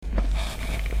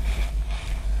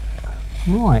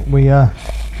Right, we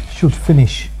should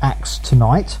finish Acts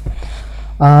tonight.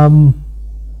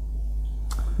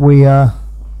 We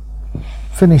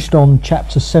finished on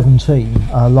chapter 17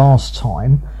 last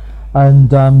time,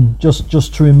 and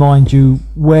just to remind you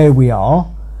where we are,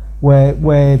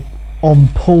 we're on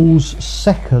Paul's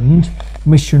second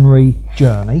missionary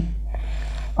journey,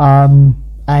 and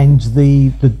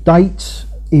the date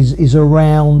is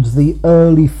around the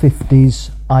early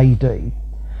 50s AD.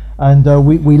 And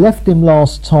we left him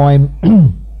last time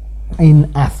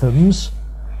in Athens,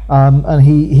 and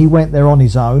he went there on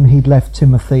his own. He'd left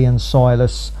Timothy and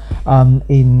Silas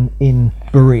in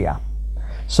Berea.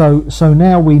 So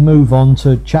now we move on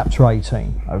to chapter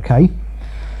 18, okay?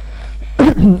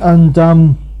 And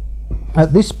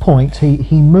at this point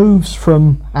he moves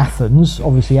from Athens,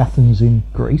 obviously Athens in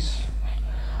Greece,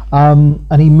 and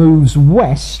he moves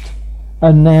west,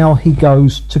 and now he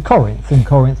goes to Corinth, and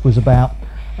Corinth was about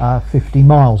 50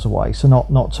 miles away, so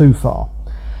not too far.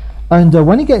 And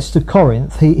when he gets to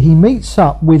Corinth, he meets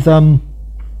up with a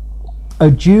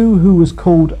Jew who was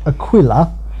called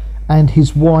Aquila and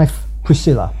his wife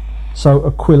Priscilla. So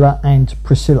Aquila and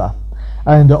Priscilla,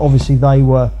 and obviously they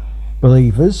were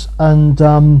believers. And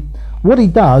what he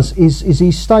does is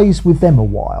he stays with them a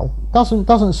while.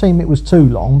 Doesn't seem it was too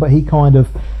long, but he kind of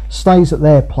stays at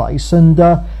their place, and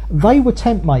they were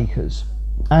tent makers.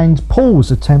 And Paul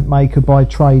was a tent maker by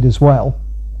trade as well.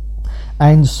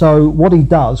 And so what he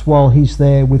does while he's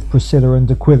there with Priscilla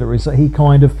and Aquila is that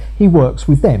he works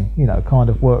with them, kind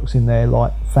of works in their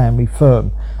like family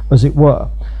firm, as it were.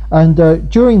 And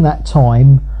during that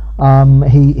time,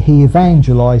 he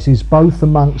evangelises both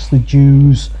amongst the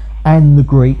Jews and the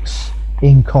Greeks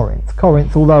in Corinth.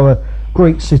 Corinth, although a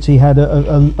Greek city, had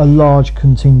a large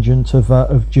contingent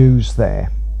of Jews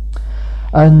there.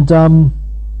 And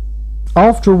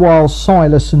after a while,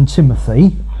 Silas and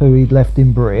Timothy, who he'd left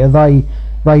in Berea,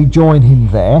 they join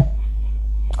him there,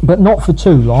 but not for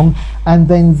too long, and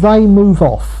then they move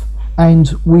off,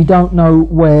 and we don't know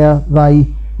where they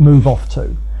move off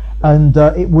to. And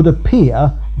it would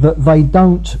appear that they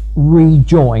don't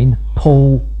rejoin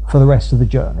Paul for the rest of the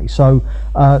journey. So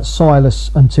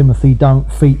Silas and Timothy don't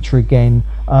feature again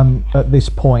at this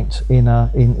point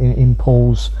in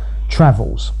Paul's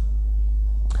travels.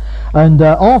 And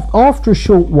after a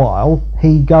short while,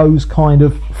 he goes kind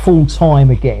of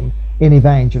full-time again in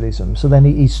evangelism. So then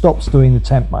he stops doing the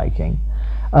tent making,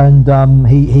 and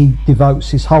he devotes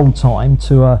his whole time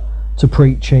to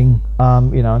preaching,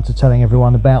 and to telling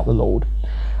everyone about the Lord.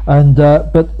 And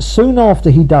but soon after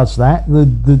he does that,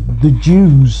 the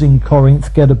Jews in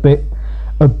Corinth get a bit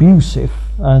abusive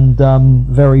and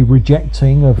very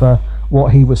rejecting of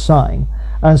what he was saying.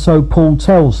 And so Paul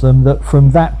tells them that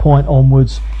from that point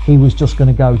onwards, he was just going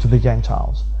to go to the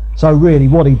Gentiles. So really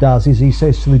what he does is he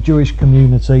says to the Jewish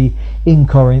community in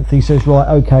Corinth, he says, right,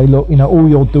 okay, look, all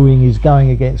you're doing is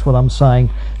going against what I'm saying.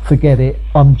 Forget it.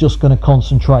 I'm just going to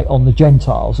concentrate on the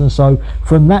Gentiles. And so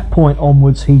from that point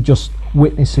onwards, he just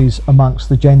witnesses amongst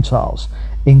the Gentiles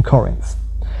in Corinth.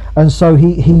 And so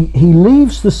he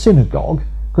leaves the synagogue,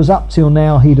 because up till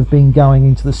now he'd have been going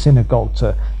into the synagogue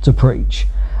to preach.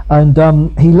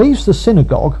 And he leaves the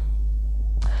synagogue,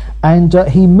 and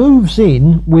he moves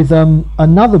in with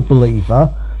another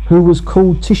believer who was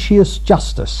called Titius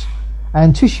Justus.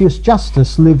 And Titius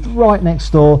Justus lived right next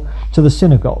door to the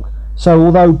synagogue. So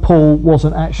although Paul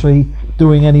wasn't actually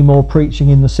doing any more preaching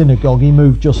in the synagogue, he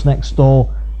moved just next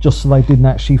door, just so they didn't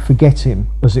actually forget him,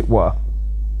 as it were.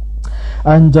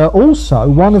 And also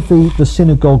one of the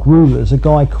synagogue rulers, a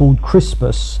guy called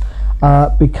Crispus,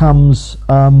 becomes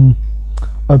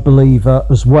a believer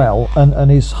as well, and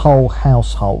his whole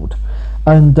household.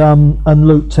 And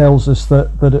Luke tells us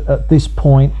that at this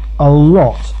point a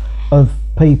lot of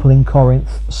people in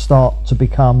Corinth start to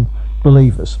become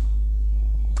believers.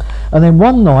 And then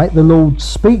one night the Lord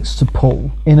speaks to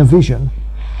Paul in a vision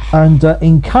and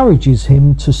encourages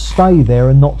him to stay there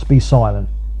and not to be silent.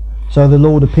 So the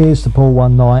Lord appears to Paul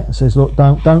one night and says, look,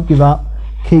 don't give up,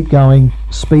 keep going,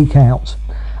 speak out.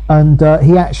 And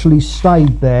he actually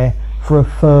stayed there for a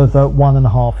further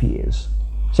 1.5 years.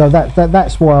 So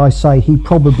that's why I say he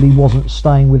probably wasn't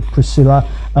staying with Priscilla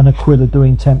and Aquila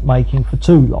doing tent making for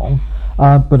too long.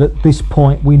 But at this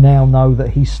point we now know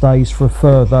that he stays for a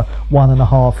further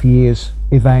 1.5 years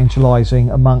evangelizing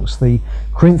amongst the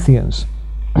Corinthians.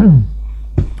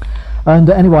 And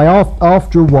anyway,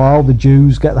 after a while the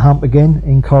Jews get the hump again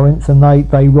in Corinth, and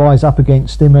they rise up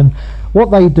against him, and what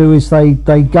they do is they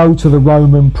go to the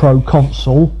Roman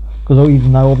proconsul, because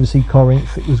even though obviously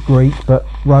Corinth, it was Greek, but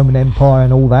Roman Empire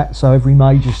and all that, so every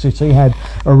major city had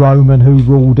a Roman who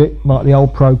ruled it, like the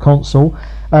old proconsul.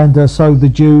 And so the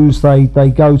Jews, they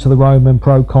go to the Roman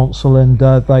proconsul and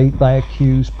they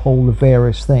accuse Paul of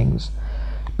various things.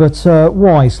 But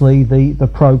wisely, the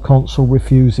proconsul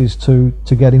refuses to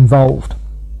get involved.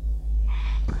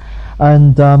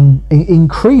 And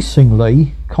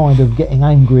increasingly kind of getting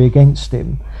angry against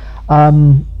him,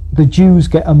 the Jews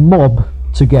get a mob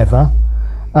together,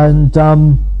 and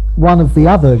one of the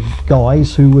other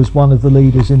guys who was one of the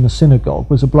leaders in the synagogue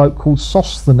was a bloke called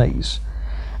Sosthenes.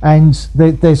 And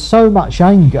there's so much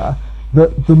anger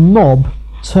that the mob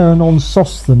turn on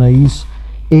Sosthenes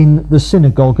in the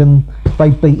synagogue and they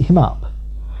beat him up.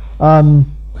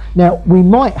 Now, we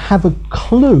might have a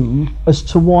clue as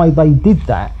to why they did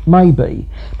that, maybe,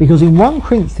 because in 1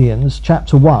 Corinthians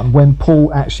chapter 1, when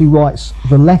Paul actually writes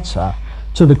the letter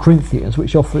to the Corinthians,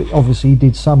 which obviously he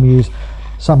did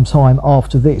some time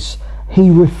after this, he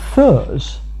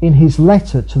refers in his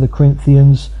letter to the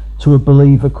Corinthians to a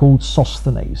believer called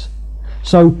Sosthenes.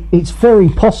 So it's very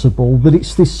possible that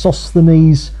it's this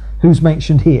Sosthenes who's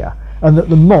mentioned here, and that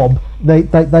the mob, they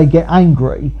get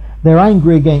angry. They're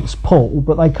angry against Paul,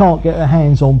 but they can't get their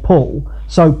hands on Paul.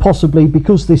 So possibly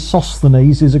because this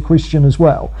Sosthenes is a Christian as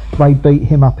well, they beat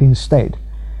him up instead.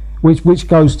 Which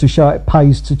goes to show it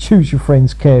pays to choose your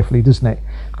friends carefully, doesn't it?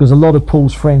 Because a lot of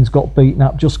Paul's friends got beaten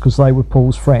up just because they were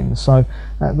Paul's friends. So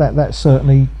that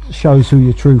certainly shows who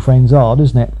your true friends are,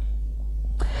 doesn't it?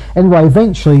 Anyway,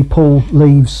 eventually Paul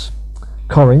leaves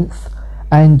Corinth,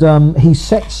 and he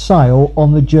sets sail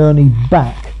on the journey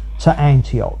back to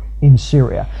Antioch in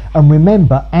Syria. And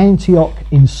remember, Antioch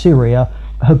in Syria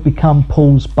had become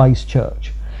Paul's base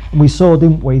church. And we saw,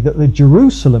 didn't we, that the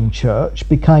Jerusalem church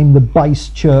became the base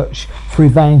church for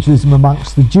evangelism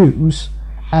amongst the Jews,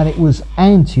 and it was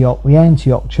Antioch, the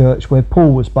Antioch church where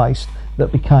Paul was based,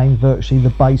 that became virtually the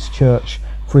base church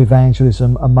for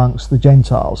evangelism amongst the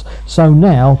Gentiles. So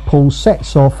now Paul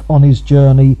sets off on his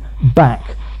journey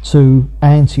back to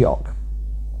Antioch.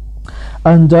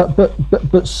 And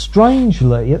but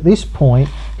strangely, at this point,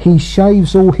 he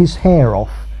shaves all his hair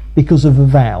off because of a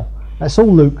vow. That's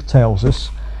all Luke tells us.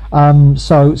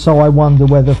 So I wonder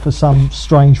whether, for some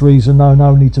strange reason known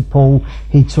only to Paul,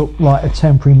 he took like a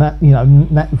temporary,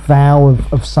 vow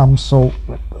of some sort.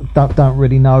 Don't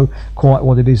really know quite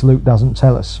what it is. Luke doesn't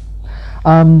tell us.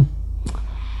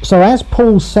 So as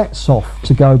Paul sets off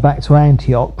to go back to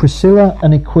Antioch, Priscilla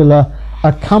and Aquila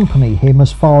accompany him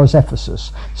as far as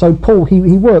Ephesus. So Paul, he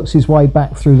works his way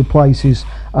back through the places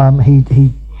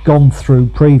he'd gone through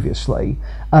previously,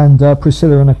 and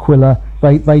Priscilla and Aquila,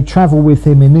 they travel with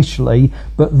him initially,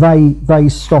 but they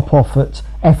stop off at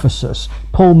Ephesus.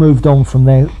 Paul moved on from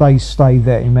there, they stay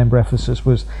there. Remember, Ephesus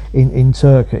was in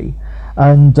Turkey.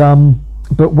 And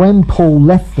but when Paul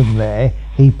left them there,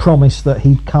 he promised that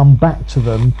he'd come back to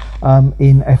them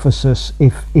in Ephesus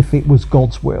if it was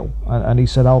God's will. And he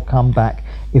said, I'll come back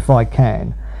if I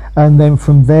can. And then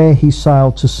from there he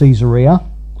sailed to Caesarea,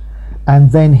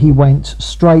 and then he went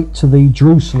straight to the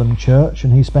Jerusalem church,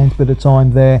 and he spent a bit of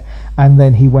time there, and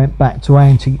then he went back to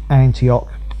Antioch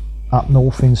up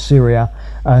north in Syria,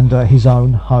 and his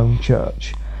own home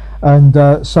church.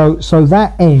 And so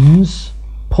that ends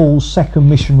Paul's second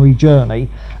missionary journey,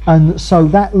 and so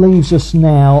that leaves us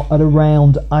now at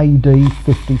around AD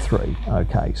 53.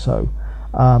 Okay, so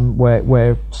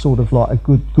we're sort of like a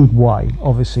good way,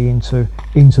 obviously, into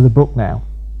the book now.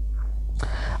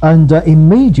 And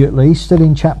immediately, still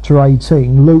in chapter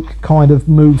 18, Luke kind of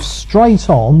moves straight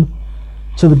on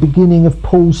to the beginning of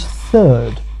Paul's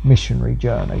third missionary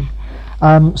journey.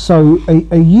 So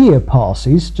a year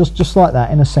passes, just like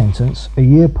that in a sentence. A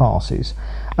year passes.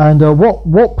 And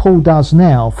what Paul does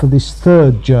now for this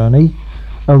third journey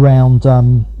around,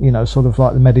 sort of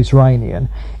like the Mediterranean,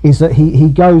 is that he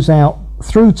goes out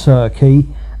through Turkey,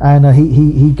 and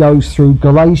he goes through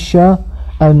Galatia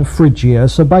and Phrygia.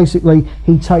 So basically,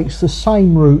 he takes the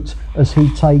same route as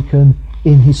he'd taken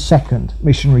in his second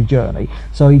missionary journey.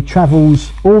 So he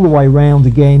travels all the way round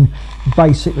again,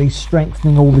 basically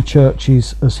strengthening all the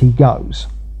churches as he goes.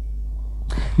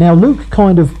 Now Luke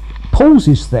kind of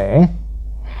pauses there,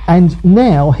 and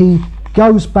now he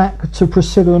goes back to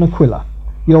Priscilla and Aquila.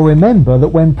 You'll remember that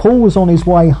when Paul was on his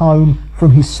way home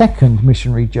from his second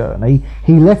missionary journey,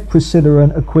 he left Priscilla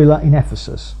and Aquila in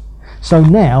Ephesus. So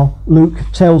now Luke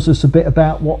tells us a bit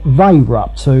about what they were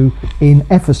up to in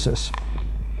Ephesus.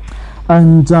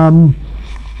 And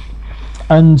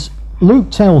Luke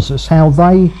tells us how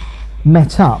they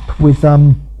met up with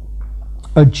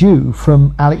a Jew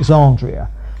from Alexandria.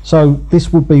 So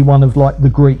this would be one of like the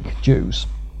Greek Jews.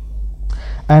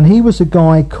 And he was a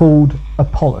guy called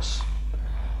Apollos.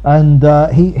 And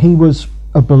he was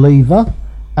a believer,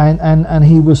 and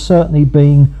he was certainly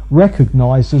being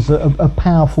recognised as a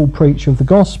powerful preacher of the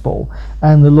gospel,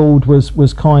 and the Lord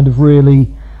was kind of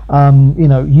really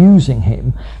using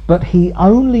him. But he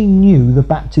only knew the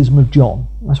baptism of John.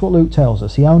 That's what Luke tells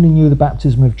us. He only knew the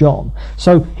baptism of John.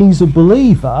 So he's a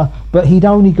believer, but he'd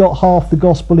only got half the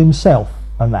gospel himself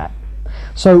and that.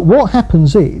 So what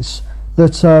happens is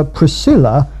that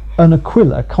Priscilla and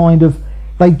Aquila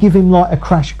they give him like a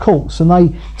crash course, and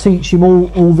they teach him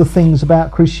all the things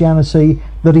about Christianity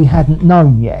that he hadn't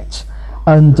known yet.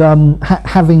 And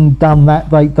having done that,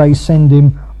 they send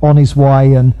him on his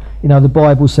way, and the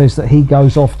Bible says that he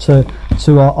goes off to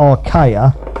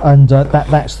Achaia, and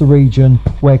that's the region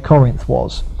where Corinth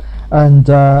was, and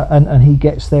he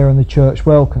gets there, and the church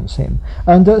welcomes him.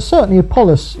 And certainly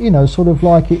Apollos, sort of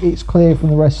like it's clear from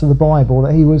the rest of the Bible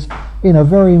that he was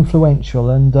very influential,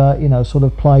 and sort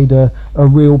of played a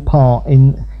real part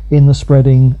in the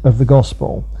spreading of the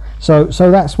gospel. So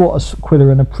that's what Aquila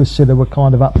and Priscilla were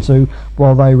kind of up to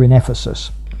while they were in Ephesus.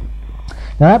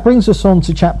 Now that brings us on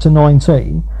to chapter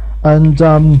 19, and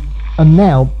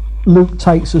now Luke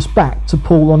takes us back to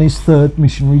Paul on his third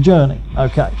missionary journey.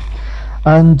 Okay,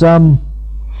 and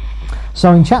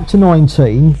so in chapter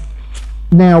 19,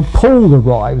 now Paul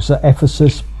arrives at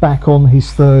Ephesus back on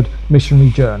his third missionary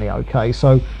journey. Okay,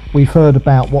 so we've heard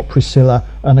about what Priscilla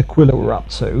and Aquila were up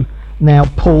to. Now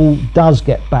Paul does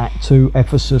get back to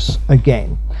Ephesus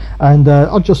again, and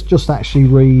I'll just actually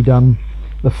read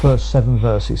the first 7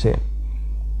 verses here.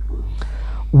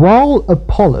 While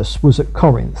Apollos was at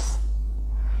Corinth,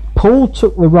 Paul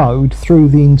took the road through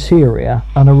the interior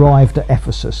and arrived at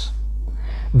Ephesus.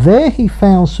 There he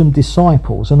found some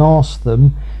disciples and asked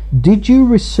them, "Did you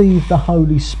receive the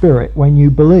Holy Spirit when you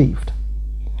believed?"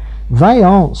 They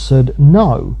answered,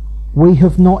 "No, we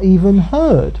have not even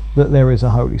heard that there is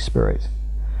a Holy Spirit."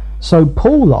 So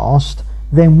Paul asked,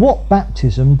 "Then what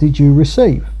baptism did you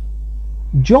receive?"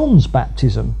 "John's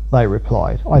baptism," they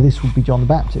replied. This would be John the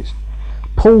Baptist.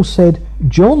 Paul said,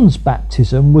 "John's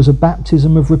baptism was a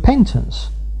baptism of repentance.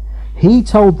 He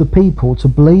told the people to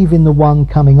believe in the one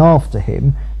coming after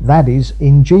him, that is,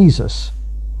 in Jesus."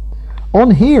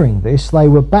 On hearing this, they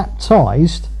were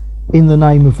baptized in the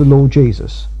name of the Lord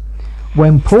Jesus.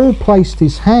 When Paul placed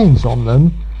his hands on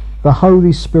them, the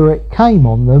Holy Spirit came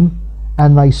on them,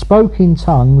 and they spoke in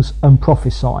tongues and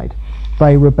prophesied.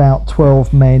 They were about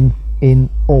 12 men in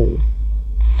all.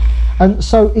 And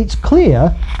so it's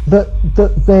clear that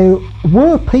there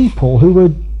were people who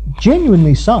were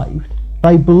genuinely saved.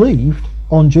 They believed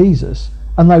on Jesus,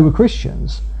 and they were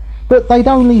Christians, but they'd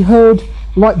only heard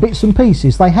like bits and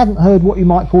pieces. They hadn't heard what you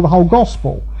might call the whole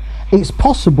gospel. It's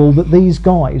possible that these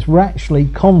guys were actually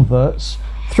converts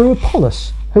through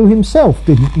Apollos, who himself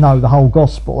didn't know the whole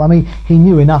gospel. I mean, he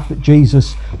knew enough that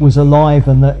Jesus was alive,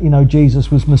 and that Jesus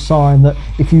was Messiah, and that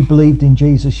if you believed in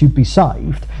Jesus you'd be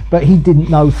saved, but he didn't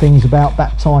know things about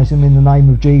baptizing in the name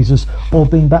of Jesus or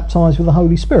being baptized with the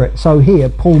Holy Spirit. So here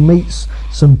Paul meets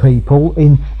some people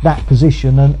in that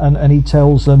position, and he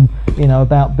tells them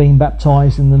about being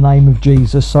baptized in the name of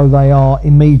Jesus. So they are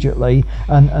immediately,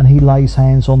 and he lays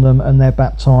hands on them, and they're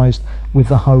baptized with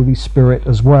the Holy Spirit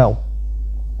as well.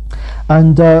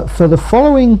 And for the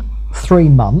following 3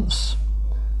 months,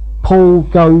 Paul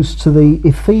goes to the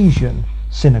Ephesian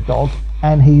synagogue,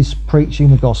 and he's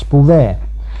preaching the gospel there.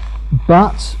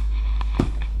 But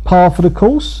par for the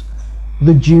course,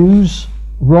 the Jews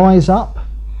rise up,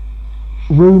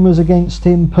 rumours against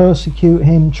him, persecute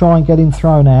him, try and get him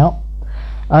thrown out.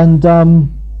 And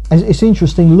it's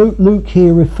interesting, Luke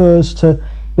here refers to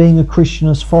being a Christian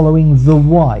as following the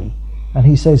way, and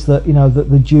he says that that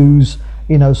the Jews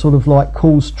sort of like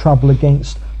caused trouble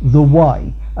against the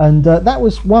way, and that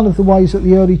was one of the ways that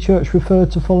the early church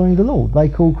referred to following the Lord. They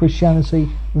called Christianity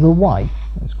the way.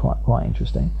 It's quite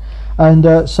interesting.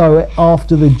 And so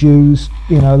after the Jews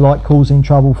like causing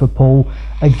trouble for Paul,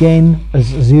 again,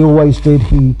 as he always did,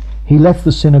 he left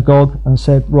the synagogue and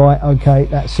said, "Right, okay,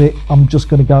 that's it, I'm just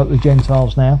going to go to the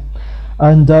Gentiles now."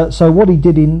 And so what he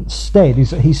did instead is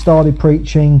that he started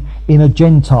preaching in a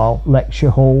Gentile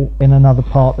lecture hall in another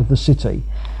part of the city,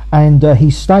 and he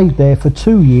stayed there for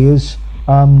 2 years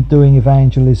doing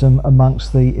evangelism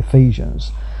amongst the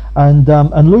Ephesians. And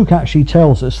Luke actually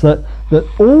tells us that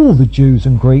all the Jews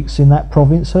and Greeks in that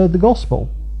province heard the gospel.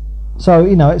 So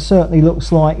it certainly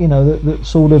looks like that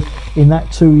sort of in that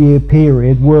 2-year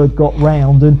period, word got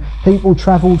round, and people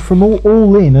travelled from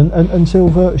all in and until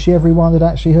virtually everyone had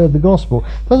actually heard the gospel.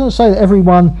 It doesn't say that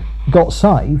everyone got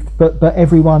saved, but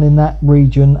everyone in that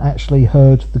region actually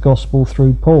heard the gospel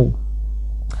through Paul.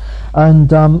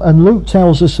 And Luke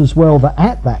tells us as well that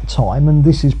at that time, and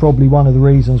this is probably one of the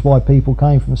reasons why people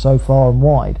came from so far and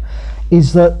wide,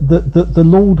 is that the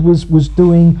Lord was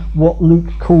doing what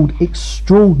Luke called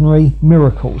extraordinary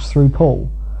miracles through Paul.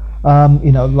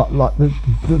 Like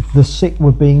the sick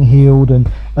were being healed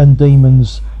and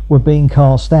demons were being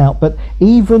cast out. But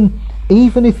even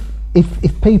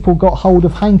if people got hold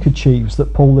of handkerchiefs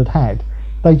that Paul had,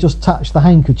 they just touched the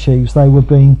handkerchiefs, they were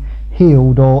being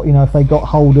healed. Or if they got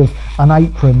hold of an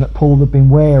apron that Paul had been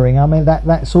wearing, I mean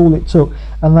that's all it took,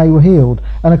 and they were healed.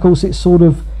 And of course it sort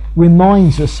of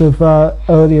reminds us of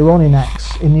earlier on in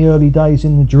Acts, in the early days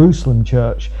in the Jerusalem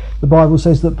church. The Bible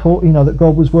says that Paul, that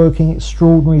God was working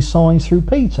extraordinary signs through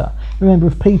Peter. Remember,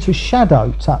 if Peter's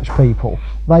shadow touched people,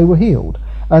 they were healed.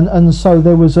 And so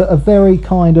there was a very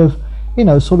kind of,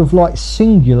 sort of like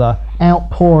singular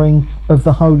outpouring of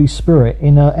the Holy Spirit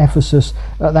in Ephesus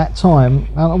at that time.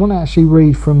 And I want to actually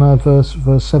read from verse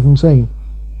 17.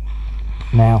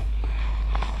 Now,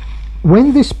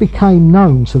 when this became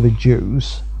known to the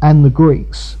Jews and the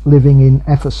Greeks living in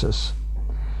Ephesus,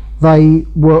 they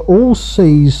were all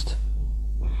seized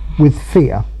with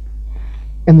fear,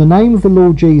 and the name of the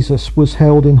Lord Jesus was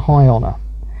held in high honour.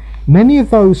 Many of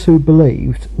those who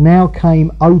believed now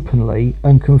came openly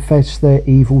and confessed their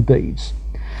evil deeds.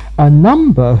 A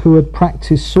number who had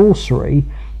practised sorcery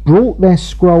brought their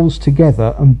scrolls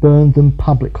together and burned them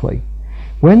publicly.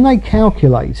 When they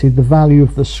calculated the value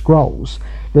of the scrolls,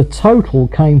 the total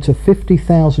came to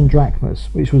 50,000 drachmas,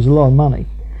 which was a lot of money.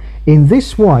 In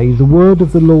this way, the word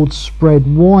of the Lord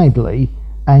spread widely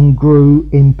and grew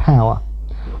in power.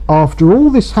 After all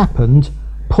this happened,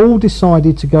 Paul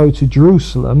decided to go to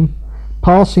Jerusalem,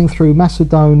 passing through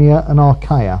Macedonia and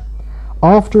Achaia.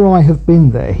 After I have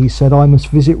been there, he said, I must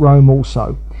visit Rome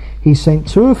also. He sent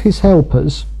two of his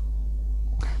helpers,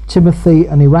 Timothy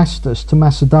and Erastus, to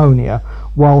Macedonia,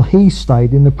 while he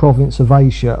stayed in the province of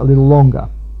Asia a little longer.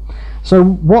 So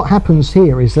what happens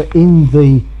here is that in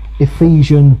the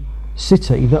Ephesian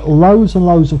city, that loads and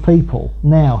loads of people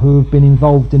now who have been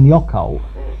involved in the occult,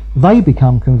 they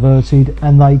become converted,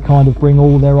 and they kind of bring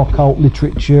all their occult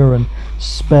literature and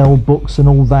spell books and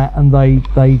all that, and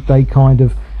they kind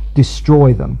of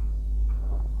destroy them.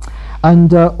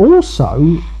 And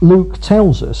also Luke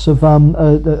tells us of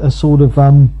a sort of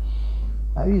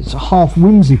it's a half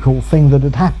whimsical thing that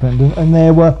had happened, and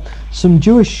there were some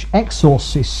Jewish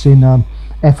exorcists in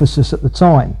Ephesus at the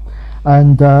time,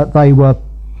 and they were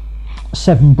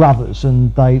 7 brothers,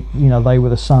 and they were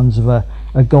the sons of a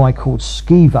guy called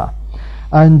Sceva,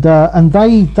 and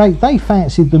they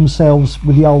fancied themselves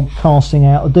with the old casting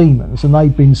out of demons, and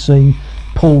they'd been seeing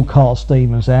Paul cast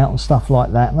demons out and stuff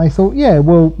like that, and they thought, yeah,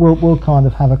 we'll kind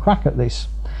of have a crack at this.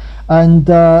 And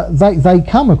they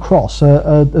come across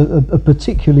a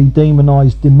particularly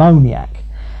demonized demoniac,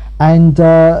 and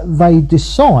they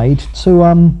decide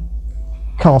to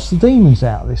cast the demons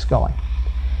out of this guy.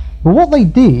 But what they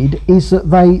did is that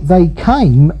they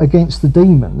came against the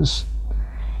demons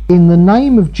in the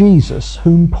name of Jesus,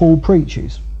 whom Paul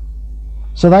preaches.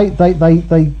 So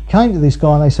they came to this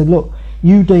guy and they said, look,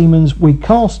 you demons, we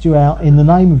cast you out in the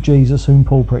name of Jesus, whom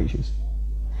Paul preaches.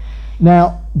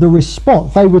 Now, the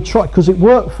response, they would try, because it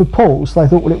worked for Paul, so they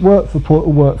thought, well, it worked for Paul,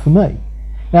 it'll work for me.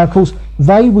 Now, of course,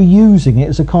 they were using it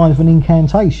as a kind of an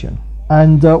incantation.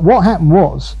 And what happened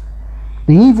was,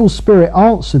 the evil spirit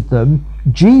answered them,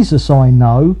 Jesus I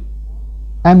know,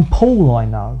 and Paul I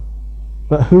know,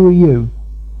 but who are you?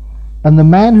 And the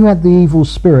man who had the evil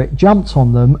spirit jumped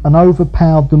on them and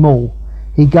overpowered them all.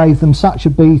 He gave them such a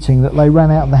beating that they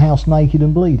ran out of the house naked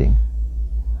and bleeding.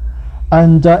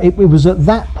 And it was at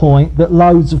that point that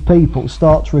loads of people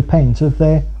start to repent of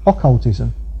their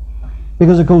occultism.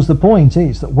 Because, of course, the point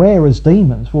is that whereas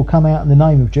demons will come out in the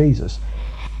name of Jesus,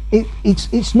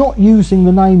 it's not using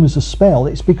the name as a spell,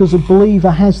 it's because a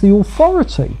believer has the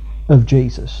authority of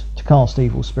Jesus to cast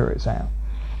evil spirits out.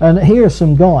 And here are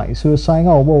some guys who are saying,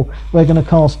 oh, well, we're going to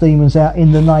cast demons out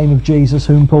in the name of Jesus,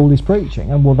 whom Paul is preaching.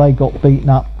 And, well, they got beaten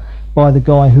up by the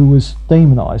guy who was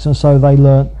demonized, and so they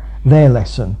learnt their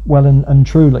lesson well and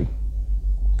truly.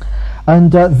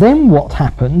 And then what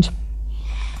happened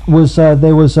was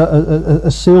there was a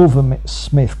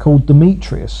silversmith called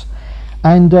Demetrius,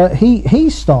 and he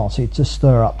started to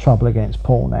stir up trouble against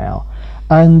Paul now.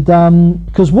 And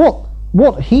because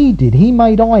what he did, he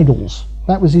made idols.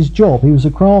 That was his job. He was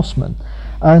a craftsman.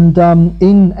 And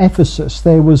in Ephesus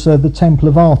there was the Temple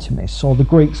of Artemis, or the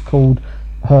Greeks called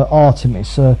her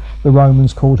Artemis, the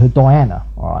Romans called her Diana.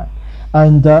 All right.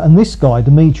 And this guy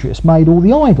Demetrius made all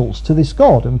the idols to this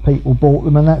god, and people bought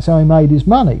them, and that's how he made his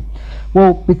money.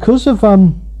 Well, because of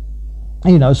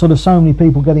sort of so many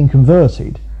people getting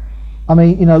converted, I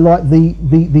mean, you know, like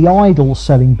the idol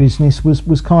selling business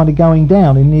was kind of going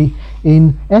down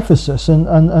in Ephesus,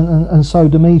 and so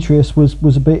Demetrius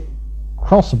was a bit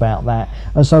cross about that,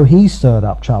 and so he stirred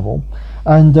up trouble.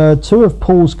 And two of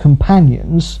Paul's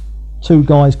companions, two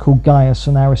guys called Gaius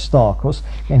and Aristarchus,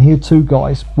 and here two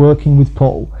guys working with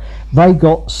Paul, they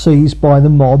got seized by the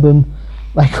mob and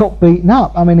they got beaten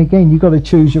up. I mean, again, you've got to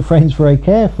choose your friends very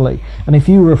carefully, and if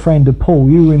you were a friend of Paul,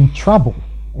 you were in trouble.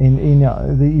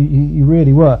 You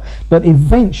really were. But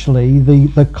eventually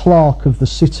the clerk of the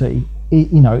city,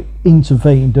 you know,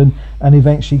 intervened and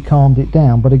eventually calmed it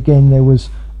down. But again, there was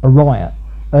a riot,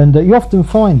 and you often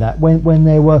find that when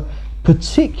there were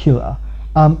particular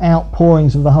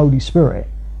outpourings of the Holy Spirit,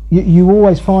 you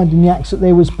always find in the Acts that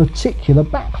there was particular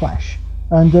backlash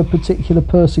and a particular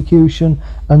persecution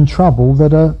and trouble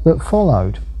that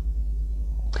followed.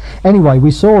 Anyway,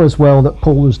 we saw as well that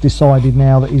Paul has decided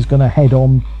now that he's going to head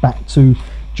on back to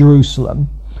Jerusalem.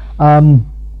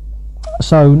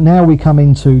 So now we come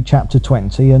into chapter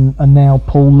 20, and now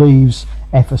Paul leaves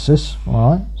Ephesus.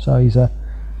 All right, so he's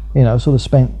sort of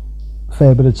spent a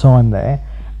fair bit of time there,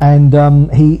 and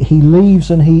he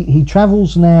leaves and he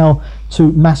travels now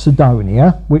to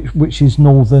Macedonia, which is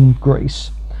northern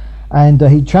Greece, and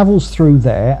he travels through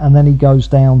there, and then he goes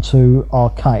down to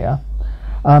Achaia.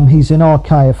 He's in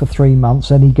Achaia for 3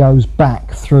 months, and he goes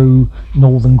back through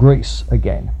northern Greece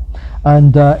again.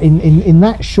 And in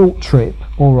that short trip,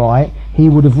 all right, he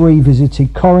would have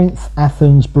revisited Corinth,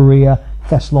 Athens, Berea,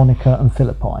 Thessalonica and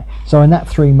Philippi. So in that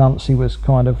 3 months he was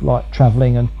kind of like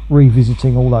travelling and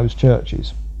revisiting all those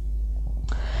churches.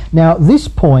 Now at this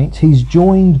point he's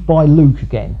joined by Luke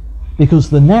again, because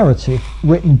the narrative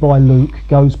written by Luke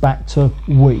goes back to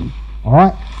we. All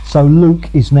right, so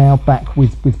Luke is now back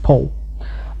with Paul.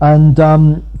 And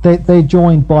they're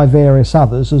joined by various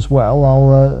others as well.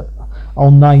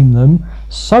 I'll name them: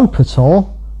 Sopater,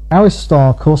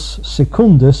 Aristarchus,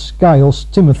 Secundus, Gaius,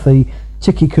 Timothy,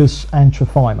 Tychicus, and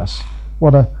Trophimus.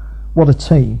 What a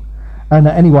team! And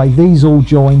anyway, these all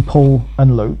joined Paul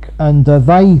and Luke, and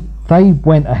they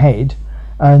went ahead,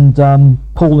 and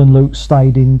Paul and Luke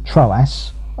stayed in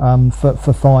Troas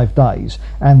for 5 days,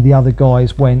 and the other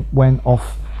guys went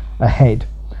off ahead,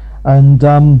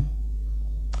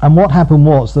 and what happened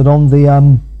was that on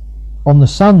the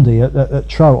Sunday at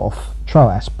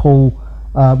Troas, Paul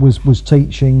was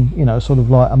teaching, you know, sort of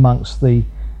like amongst in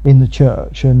the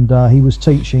church, and he was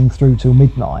teaching through till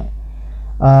midnight.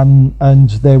 And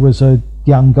there was a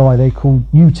young guy there called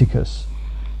Eutychus,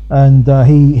 and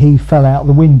he fell out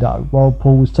the window while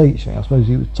Paul was teaching. I suppose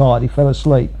he was tired, he fell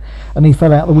asleep, and he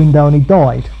fell out the window and he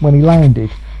died when he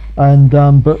landed. And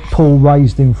but Paul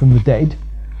raised him from the dead,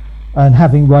 and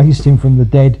having raised him from the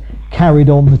dead, carried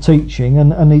on the teaching,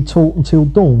 and he taught until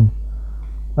dawn.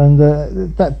 And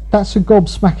that's a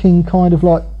gobsmacking kind of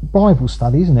like Bible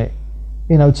study, isn't it?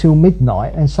 You know, till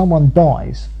midnight, and someone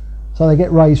dies, so they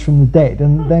get raised from the dead,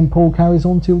 and then Paul carries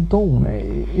on till dawn.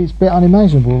 It's a bit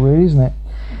unimaginable, really, isn't it?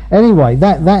 Anyway,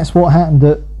 that's what happened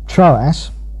at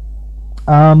Troas.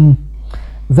 Then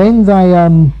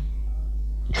they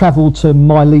travelled to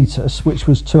Miletus, which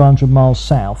was 200 miles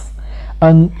south,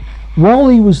 and while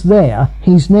he was there,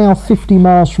 he's now 50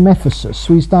 miles from Ephesus,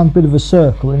 so he's done a bit of a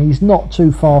circle, and he's not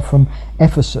too far from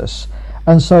Ephesus.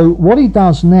 And so what he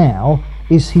does now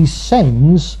is he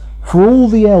sends for all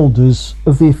the elders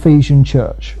of the Ephesian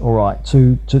church, all right,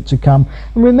 to come.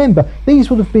 And remember, these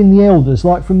would have been the elders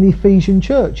like from the Ephesian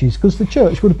churches, because the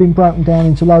church would have been broken down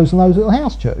into loads and loads of little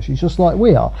house churches, just like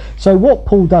we are. So what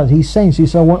Paul does, he sends, he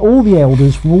says, I want all the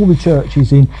elders from all the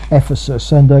churches in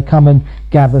Ephesus, and come and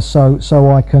gather so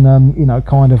I can you know,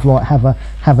 kind of like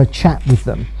have a chat with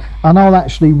them. And I'll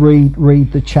actually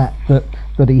read the chat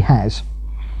that he has.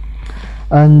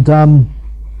 And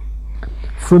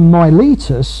from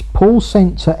Miletus, Paul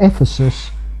sent to Ephesus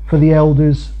for the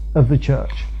elders of the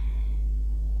church.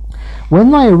 When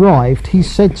they arrived, he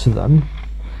said to them,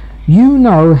 "You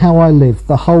know how I lived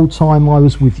the whole time I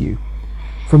was with you,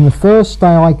 from the first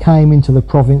day I came into the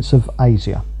province of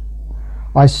Asia.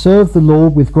 I served the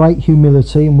Lord with great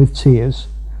humility and with tears,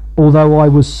 although I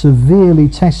was severely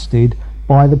tested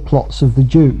by the plots of the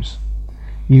Jews.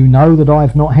 You know that I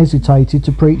have not hesitated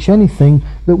to preach anything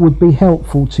that would be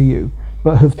helpful to you,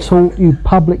 but have taught you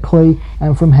publicly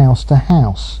and from house to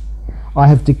house. I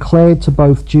have declared to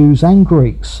both Jews and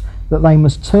Greeks that they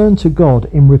must turn to God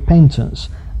in repentance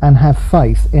and have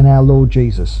faith in our Lord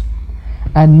Jesus.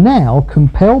 And now,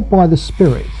 compelled by the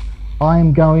Spirit, I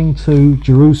am going to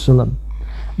Jerusalem,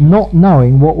 not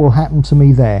knowing what will happen to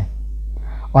me there.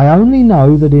 I only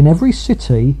know that in every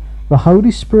city the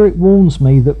Holy Spirit warns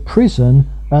me that prison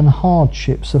and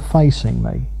hardships are facing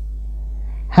me.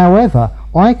 However,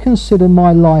 I consider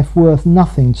my life worth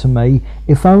nothing to me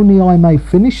if only I may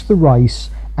finish the race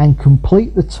and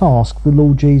complete the task the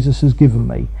Lord Jesus has given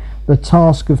me, the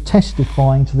task of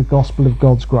testifying to the gospel of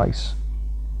God's grace.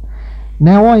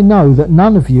 Now I know that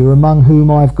none of you among whom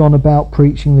I have gone about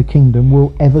preaching the kingdom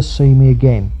will ever see me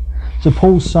again. So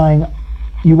Paul's saying,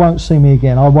 you won't see me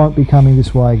again. I won't be coming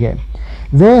this way again.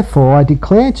 Therefore I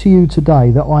declare to you today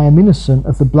that I am innocent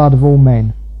of the blood of all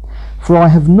men. For I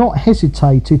have not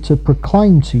hesitated to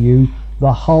proclaim to you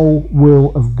the whole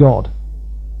will of God.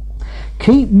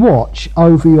 Keep watch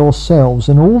over yourselves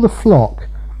and all the flock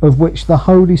of which the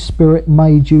Holy Spirit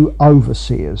made you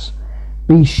overseers.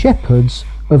 Be shepherds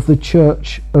of the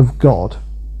church of God.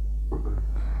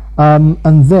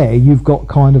 And there you've got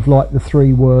kind of like the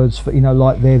three words for,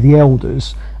 like they're the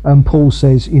elders. And Paul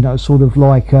says, sort of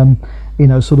like,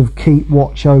 sort of keep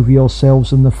watch over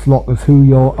yourselves and the flock of who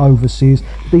you're overseers.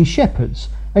 Be shepherds.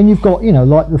 And you've got,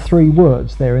 like the three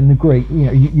words there in the Greek.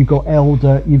 You've got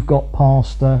elder, you've got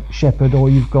pastor, shepherd, or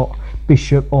you've got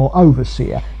bishop or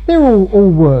overseer. They're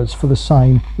all words for the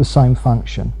same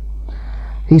function.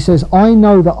 He says, I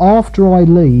know that after I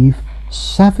leave,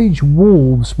 savage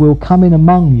wolves will come in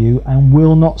among you and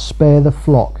will not spare the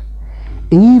flock,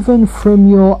 even from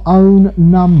your own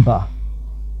number.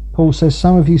 Paul says,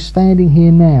 some of you standing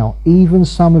here now, even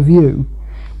some of you,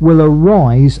 will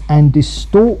arise and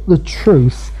distort the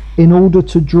truth in order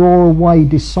to draw away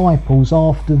disciples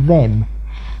after them.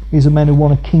 These are men who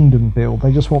want a kingdom build.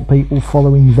 They just want people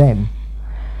following them.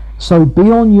 So be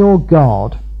on your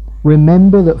guard.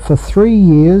 Remember that for 3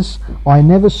 years I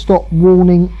never stopped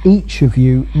warning each of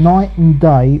you night and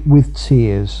day with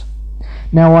tears.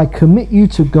 Now I commit you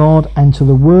to God and to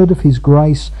the word of his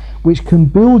grace, which can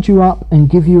build you up and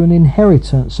give you an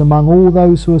inheritance among all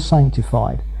those who are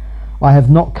sanctified. I have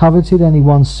not coveted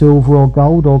anyone's silver or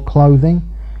gold or clothing.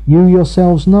 You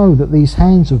yourselves know that these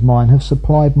hands of mine have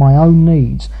supplied my own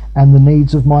needs and the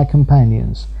needs of my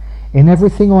companions. In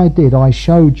everything I did I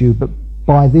showed you, but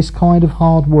by this kind of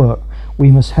hard work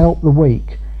we must help the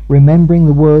weak, remembering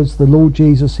the words the Lord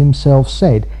Jesus himself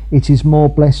said, it is more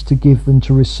blessed to give than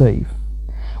to receive.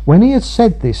 When he had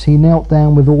said this, he knelt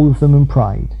down with all of them and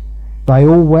prayed. They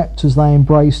all wept as they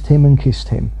embraced him and kissed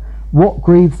him. What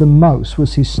grieved them most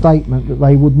was his statement that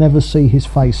they would never see his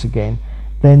face again.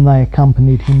 Then they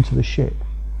accompanied him to the ship.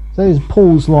 So there's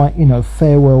Paul's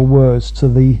farewell words to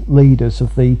the leaders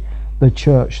of the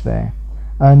church there.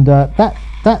 And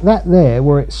that there,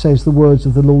 where it says the words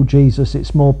of the Lord Jesus,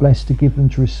 it's more blessed to give than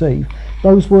to receive,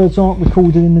 those words aren't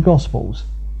recorded in the Gospels.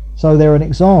 So they're an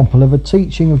example of a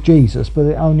teaching of Jesus, but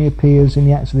it only appears in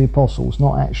the Acts of the Apostles,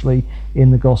 not actually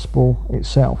in the Gospel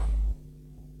itself.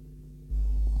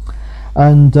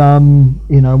 And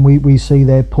we see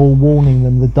there Paul warning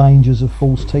them the dangers of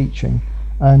false teaching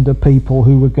and people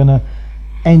who were going to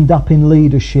end up in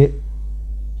leadership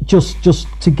just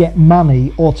to get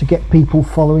money or to get people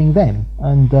following them.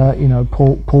 And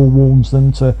Paul warns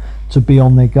them to be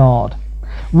on their guard.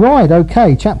 Right,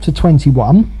 okay, chapter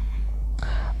 21.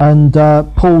 And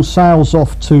Paul sails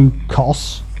off to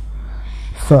Kos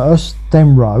first,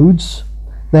 then Rhodes,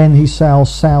 then he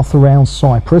sails south around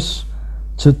Cyprus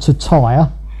to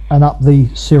Tyre and up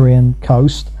the Syrian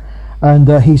coast,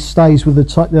 and he stays with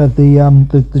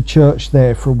the church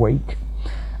there for a week.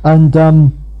 And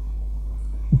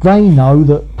they know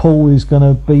that Paul is going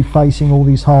to be facing all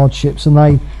these hardships, and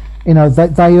they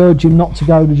urge him not to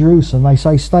go to Jerusalem. They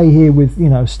say, stay here,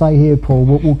 Paul,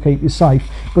 we'll keep you safe.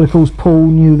 But of course Paul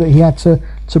knew that he had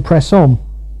to press on,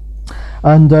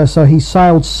 and so he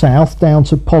sailed south down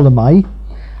to Ptolemais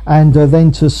and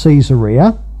then to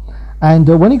Caesarea. And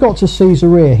when he got to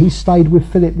Caesarea, he stayed with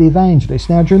Philip the evangelist.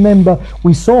 Now, do you remember,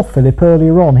 we saw Philip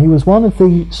earlier on. He was one of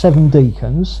the 7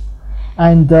 deacons.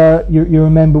 And you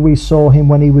remember we saw him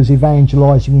when he was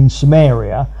evangelizing in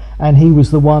Samaria. And he was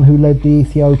the one who led the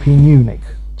Ethiopian eunuch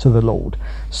to the Lord.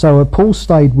 So Paul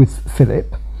stayed with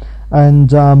Philip. And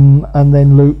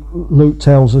then Luke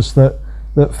tells us that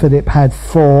Philip had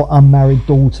 4 unmarried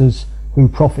daughters who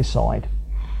prophesied.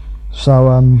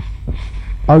 So...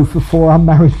 0 for 4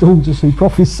 unmarried daughters who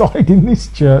prophesied in this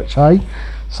church, hey?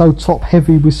 So top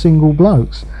heavy with single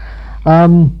blokes.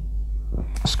 I'm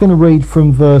just going to read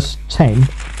from verse 10.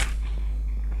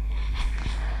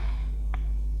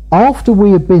 After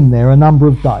we had been there a number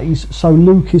of days, so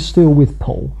Luke is still with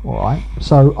Paul, all right?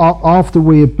 So after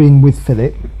we had been with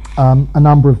Philip a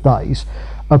number of days,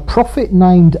 a prophet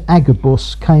named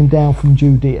Agabus came down from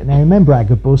Judea. Now remember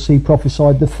Agabus, he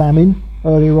prophesied the famine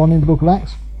earlier on in the book of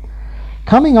Acts.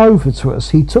 Coming over to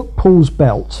us, he took Paul's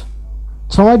belt,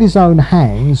 tied his own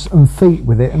hands and feet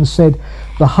with it, and said,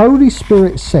 the Holy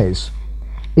Spirit says,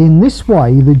 In this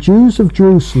way, the Jews of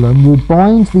Jerusalem will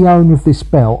bind the owner of this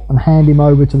belt and hand him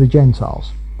over to the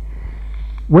Gentiles.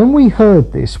 When we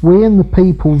heard this, we and the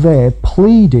people there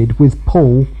pleaded with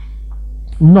Paul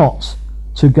not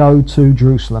to go to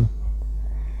Jerusalem.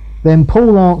 Then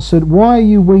Paul answered, "Why are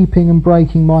you weeping and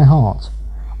breaking my heart?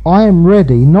 I am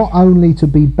ready not only to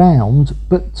be bound,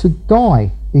 but to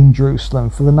die in Jerusalem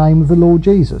for the name of the Lord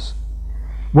Jesus."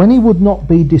 When he would not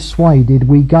be dissuaded,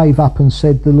 we gave up and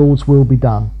said, "The Lord's will be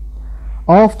done."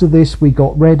 After this, we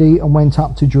got ready and went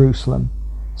up to Jerusalem.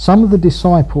 Some of the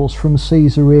disciples from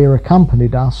Caesarea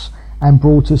accompanied us and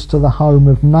brought us to the home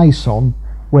of Mnason,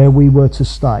 where we were to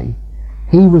stay.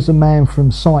 He was a man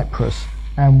from Cyprus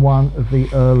and one of the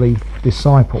early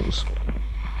disciples.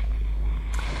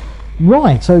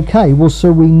 Right, okay, well,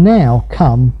 so we now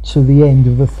come to the end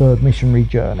of the third missionary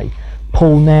journey.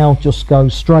 Paul now just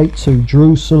goes straight to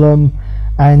Jerusalem,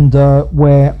 and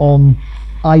we're on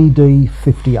AD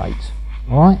 58,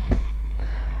 all right?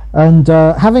 And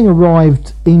having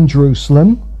arrived in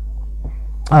Jerusalem,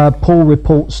 Paul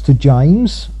reports to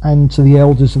James and to the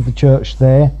elders of the church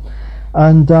there,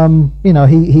 and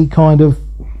he kind of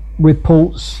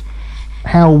reports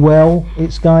how well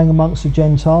it's going amongst the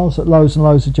Gentiles, that loads and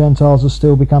loads of Gentiles are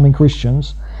still becoming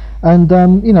Christians, and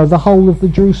the whole of the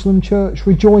Jerusalem church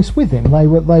rejoiced with him. They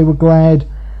were glad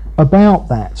about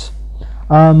that.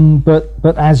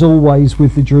 But as always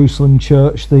with the Jerusalem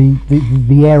church,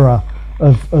 the error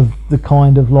of the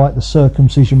kind of like the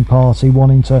circumcision party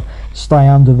wanting to stay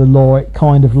under the law, it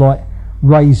kind of like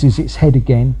raises its head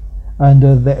again, and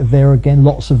there are again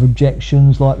lots of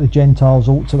objections, like the Gentiles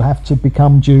ought to have to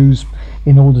become Jews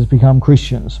in order to become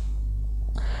Christians.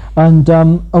 And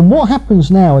what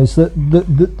happens now is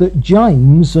that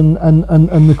James and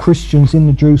the Christians in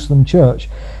the Jerusalem church,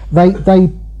 they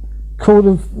kind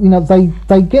of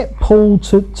they get Paul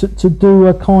to do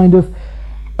a kind of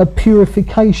a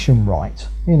purification rite.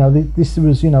 This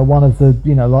was one of the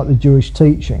like the Jewish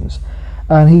teachings,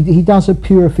 and he does a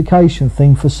purification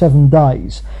thing for 7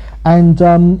 days, and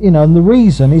and the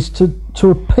reason is to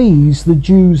appease the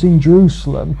Jews in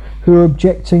Jerusalem who are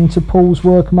objecting to Paul's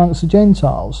work amongst the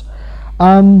Gentiles.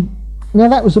 Now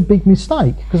that was a big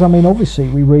mistake, because obviously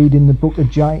we read in the book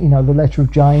of the letter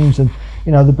of James, and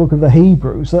the book of the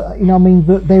Hebrews, that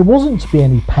that there wasn't to be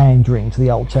any pandering to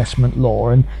the Old Testament law,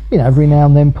 and every now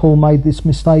and then Paul made this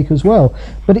mistake as well,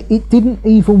 but it didn't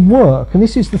even work. And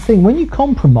this is the thing, when you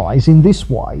compromise in this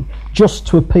way just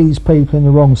to appease people in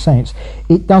the wrong sense,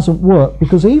 it doesn't work,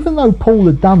 because even though Paul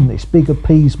had done this big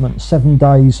appeasement, 7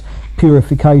 days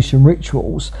purification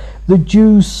rituals, the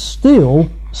Jews still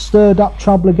stirred up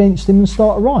trouble against him and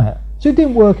started a riot. So it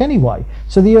didn't work anyway.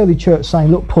 So the early church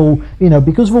saying, look, Paul,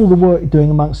 because of all the work you're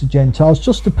doing amongst the Gentiles,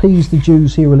 just appease the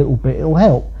Jews here a little bit, it'll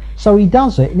help. So he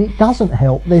does it, and it doesn't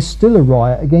help. There's still a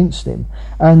riot against him,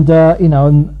 and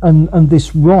and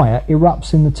this riot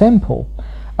erupts in the temple,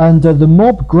 and the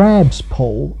mob grabs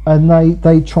Paul, and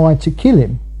they try to kill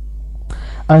him.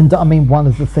 And one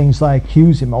of the things they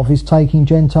accuse him of is taking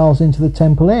Gentiles into the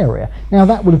temple area. Now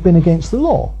that would have been against the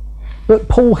law, but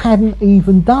Paul hadn't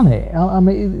even done it.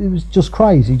 It was just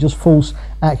crazy, just false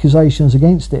accusations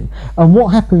against him. And what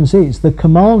happens is the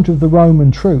commander of the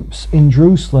Roman troops in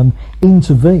Jerusalem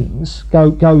intervenes,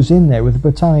 goes in there with a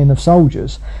battalion of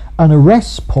soldiers and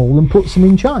arrests Paul and puts him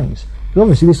in chains. But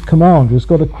obviously this commander has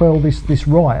got to quell this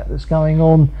riot that's going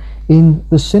on in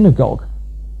the synagogue.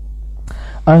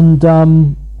 And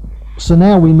so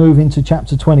now we move into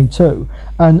chapter 22,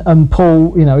 and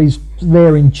Paul, he's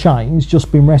there in chains,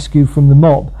 just been rescued from the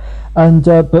mob, and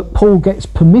but Paul gets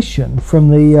permission from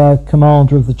the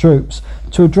commander of the troops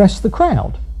to address the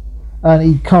crowd, and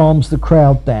he calms the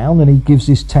crowd down and he gives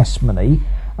his testimony.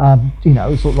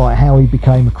 It's sort of like how he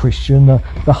became a Christian,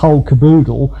 the whole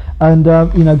caboodle, and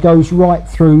goes right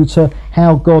through to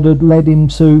how God had led him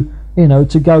to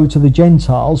go to the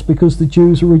Gentiles, because the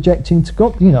Jews were rejecting to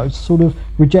God, sort of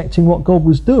rejecting what God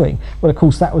was doing. But of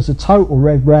course that was a total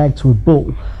red rag to a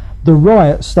bull. The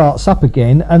riot starts up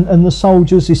again, and the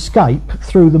soldiers escape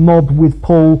through the mob with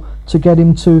Paul to get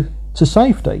him to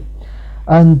safety.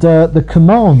 And the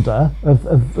commander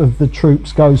of the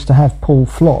troops goes to have Paul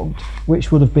flogged,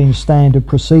 which would have been standard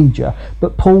procedure.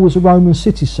 But Paul was a Roman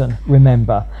citizen,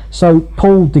 remember. So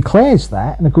Paul declares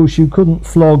that, and of course you couldn't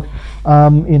flog a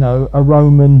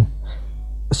Roman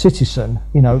citizen.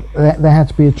 There had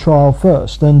to be a trial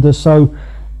first. And so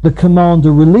the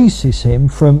commander releases him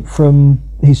from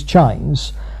his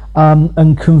chains,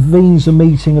 and convenes a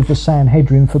meeting of the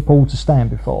Sanhedrin for Paul to stand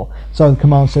before. So the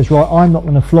commander says, right, I'm not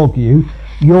going to flog you.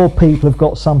 Your people have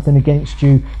got something against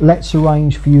you. Let's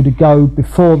arrange for you to go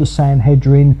before the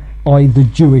Sanhedrin i.e. the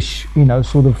Jewish,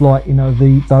 sort of like,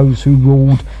 those who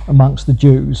ruled amongst the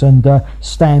Jews, and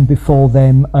stand before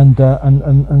them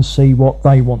and see what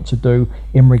they want to do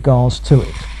in regards to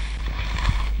it.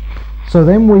 So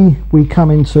then we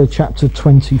come into chapter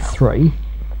 23,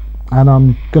 and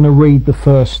I'm going to read the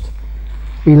first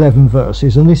 11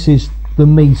 verses, and this is the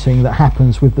meeting that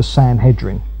happens with the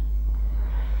Sanhedrin.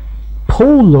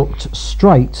 Paul looked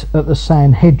straight at the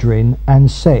Sanhedrin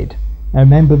and said, now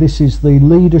remember, this is the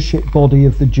leadership body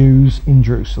of the Jews in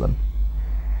Jerusalem,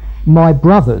 "My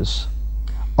brothers,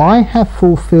 I have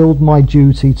fulfilled my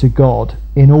duty to God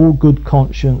in all good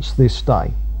conscience this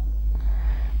day."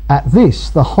 At this,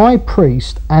 the high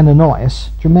priest Ananias,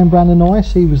 do you remember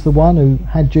Ananias? He was the one who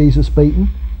had Jesus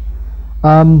beaten.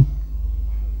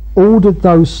 Ordered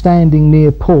those standing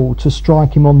near Paul to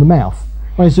strike him on the mouth.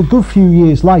 Well, it's a good few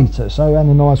years later, so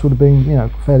Ananias would have been,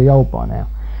 fairly old by now.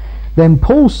 Then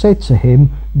Paul said to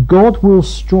him, "God will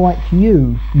strike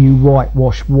you, you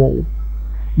whitewashed wall.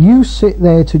 You sit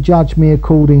there to judge me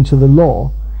according to the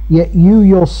law, yet you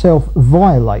yourself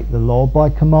violate the law by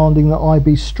commanding that I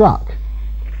be struck."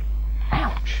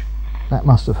 Ouch! That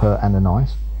must have hurt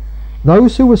Ananias.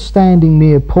 Those who were standing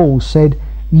near Paul said,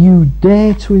 "You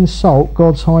dare to insult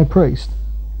God's high priest?"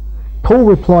 Paul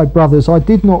replied, "Brothers, I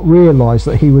did not realize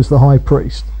that he was the high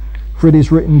priest. For it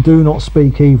is written, 'Do not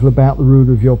speak evil about the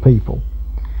ruler of your people.'"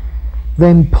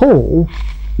 Then Paul,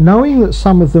 knowing that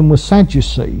some of them were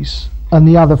Sadducees and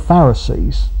the other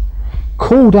Pharisees,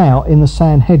 called out in the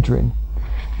Sanhedrin,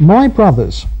 "My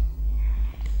brothers,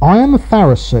 I am a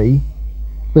Pharisee,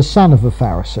 the son of a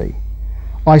Pharisee.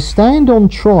 I stand on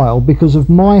trial because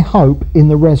of my hope in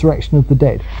the resurrection of the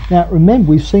dead." Now remember,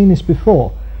 we've seen this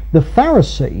before. The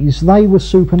Pharisees, they were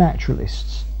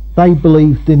supernaturalists. They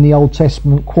believed in the Old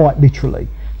Testament quite literally.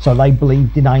 So they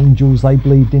believed in angels, they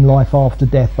believed in life after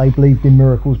death, they believed in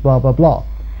miracles, blah, blah, blah.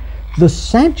 The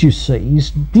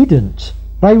Sadducees didn't.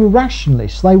 They were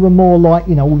rationalists. They were more like,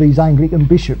 all these Anglican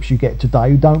bishops you get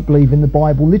today who don't believe in the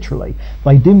Bible literally.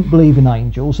 They didn't believe in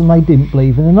angels and they didn't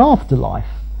believe in an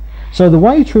afterlife. So the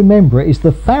way to remember it is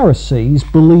the Pharisees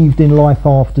believed in life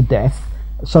after death,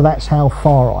 so that's how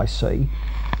far I see.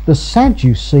 The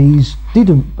Sadducees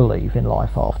didn't believe in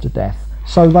life after death,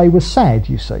 so they were sad,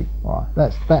 you see. Right,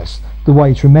 that's the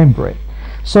way to remember it.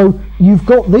 So you've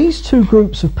got these two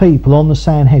groups of people on the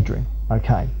Sanhedrin,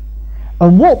 okay?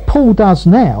 And what Paul does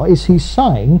now is he's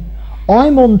saying,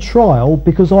 I'm on trial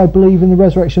because I believe in the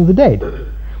resurrection of the dead.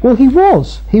 Well, he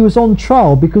was on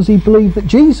trial because he believed that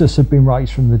Jesus had been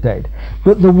raised from the dead.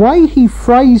 But the way he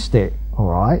phrased it,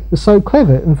 all right, was so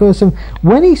clever. In verse 7,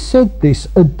 when he said this,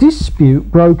 a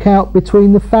dispute broke out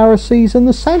between the Pharisees and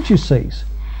the Sadducees,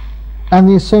 and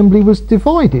the assembly was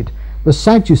divided. The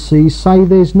Sadducees say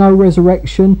there's no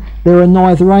resurrection, there are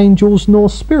neither angels nor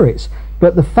spirits,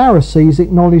 but the Pharisees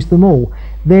acknowledge them all.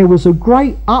 There was a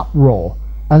great uproar,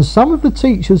 and some of the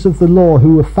teachers of the law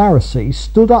who were Pharisees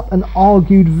stood up and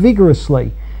argued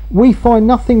vigorously. We find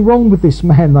nothing wrong with this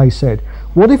man, they said.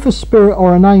 What if a spirit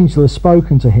or an angel has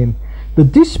spoken to him? The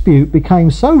dispute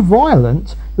became so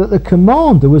violent that the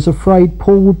commander was afraid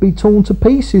Paul would be torn to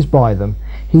pieces by them.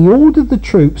 He ordered the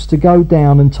troops to go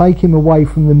down and take him away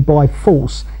from them by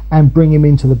force and bring him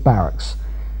into the barracks.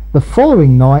 The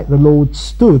following night the Lord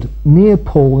stood near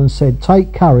Paul and said,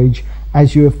 "Take courage,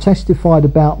 as you have testified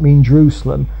about me in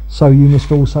Jerusalem, so you must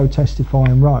also testify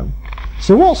in Rome."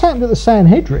 So what's happened at the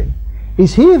Sanhedrin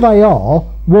is here they are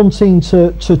wanting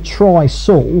to try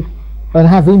Saul and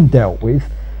have him dealt with,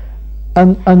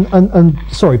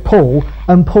 Paul,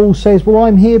 and Paul says, well,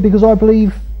 I'm here because I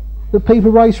believe that people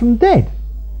are raised from the dead.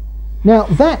 Now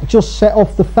that just set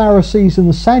off the Pharisees and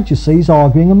the Sadducees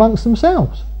arguing amongst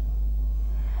themselves,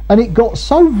 and it got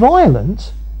so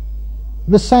violent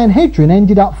the Sanhedrin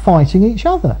ended up fighting each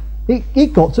other.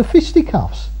 It got to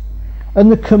fisticuffs, and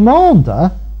the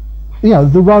commander,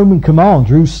 the Roman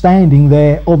commander who's standing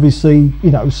there obviously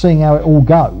seeing how it all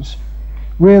goes,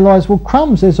 realised, well,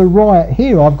 crumbs, there's a riot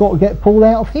here, I've got to get Paul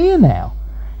out of here now.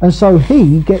 And so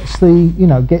he gets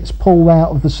gets Paul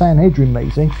out of the Sanhedrin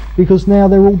meeting, because now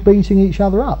they're all beating each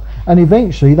other up. And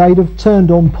eventually they'd have turned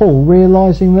on Paul,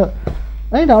 realising that,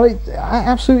 it's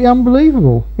absolutely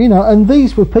unbelievable. And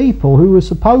these were people who were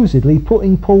supposedly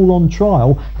putting Paul on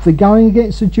trial for going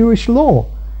against the Jewish law.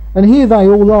 And here they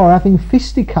all are having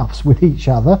fisticuffs with each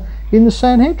other in the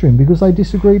Sanhedrin because they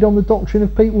disagreed on the doctrine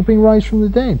of people being raised from the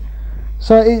dead.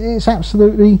 So it's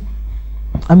absolutely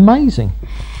amazing.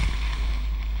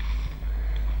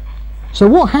 So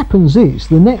what happens is,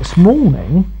 the next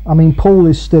morning, Paul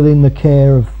is still in the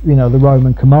care of the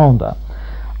Roman commander,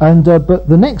 and but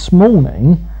the next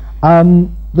morning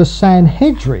the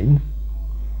Sanhedrin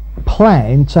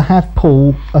plan to have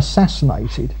Paul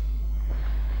assassinated.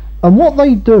 And what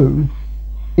they do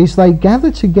is they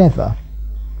gather together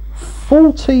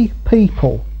 40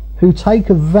 people who take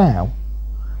a vow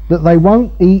that they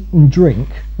won't eat and drink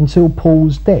until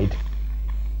Paul's dead.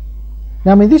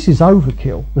 Now, I mean, this is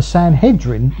overkill. The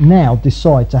Sanhedrin now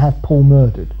decide to have Paul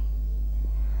murdered.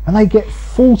 And they get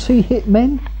 40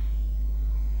 hitmen.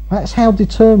 That's how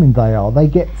determined they are. They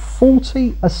get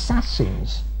 40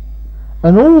 assassins.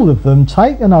 And all of them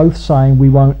take an oath saying, we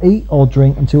won't eat or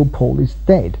drink until Paul is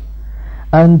dead.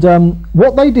 And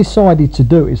what they decided to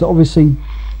do is, obviously,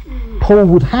 Paul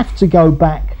would have to go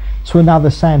back to another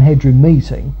Sanhedrin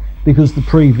meeting because the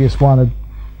previous one had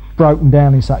broken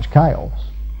down in such chaos.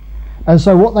 And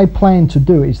so what they planned to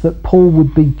do is that Paul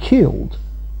would be killed,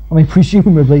 I mean,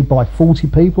 presumably by 40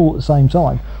 people at the same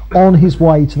time, on his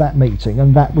way to that meeting,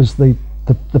 and that was the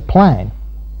plan.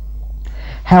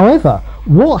 However,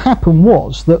 what happened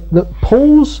was that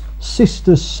Paul's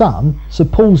sister's son, so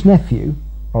Paul's nephew,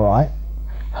 all right,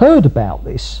 heard about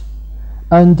this,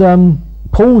 and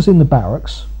Paul's in the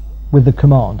barracks with the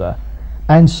commander,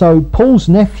 and so Paul's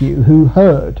nephew, who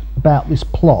heard about this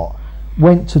plot,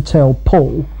 went to tell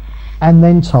Paul and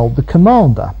then told the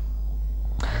commander.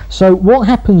 So what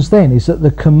happens then is that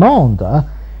the commander,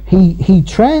 he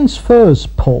transfers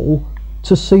Paul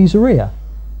to Caesarea.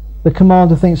 The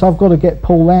commander thinks, I've got to get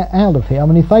Paul out of here. I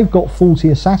mean, if they've got 40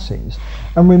 assassins,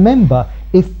 and remember,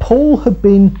 if Paul had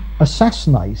been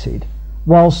assassinated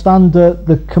whilst under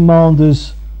the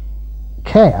commander's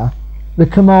care, the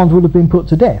commander would have been put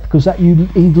to death, because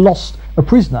he'd lost a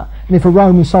prisoner, and if a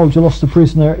Roman soldier lost a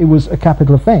prisoner, it was a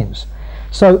capital offence.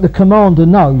 So the commander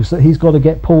knows that he's got to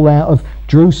get Paul out of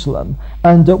Jerusalem,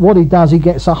 and what he does, he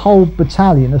gets a whole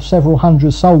battalion of several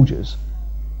hundred soldiers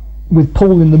with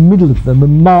Paul in the middle of them,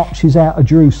 and marches out of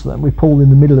Jerusalem with Paul in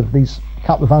the middle of these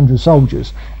couple of hundred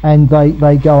soldiers, and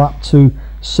they go up to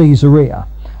Caesarea.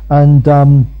 And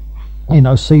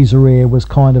Caesarea was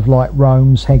kind of like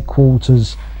Rome's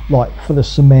headquarters, like for the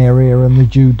Samaria and the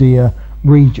Judea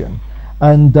region,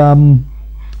 and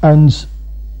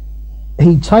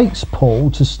he takes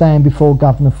Paul to stand before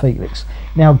Governor Felix.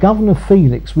 Now, Governor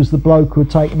Felix was the bloke who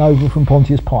had taken over from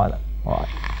Pontius Pilate, right?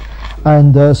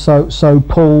 And so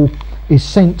Paul is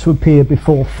sent to appear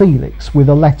before Felix with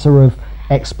a letter of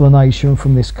explanation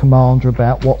from this commander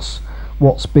about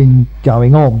what's been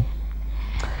going on.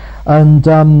 And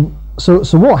so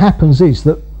what happens is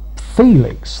that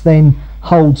Felix then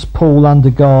holds Paul under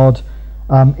guard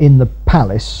in the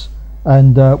palace,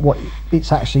 and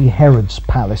it's actually Herod's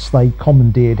palace. They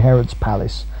commandeered Herod's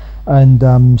palace,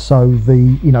 and so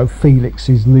Felix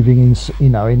is living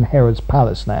in Herod's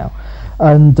palace now,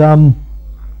 and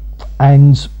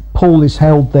Paul is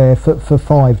held there for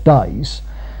 5 days,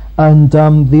 and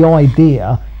the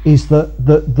idea is that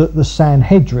the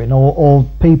Sanhedrin or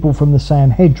people from the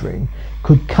Sanhedrin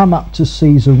could come up to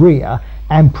Caesarea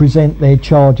and present their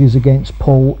charges against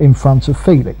Paul in front of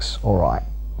Felix. All right.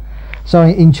 So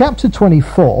in chapter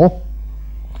 24,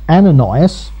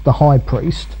 Ananias, the high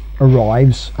priest,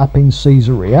 arrives up in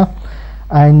Caesarea,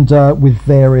 and with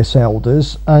various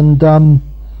elders, and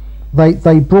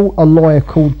they brought a lawyer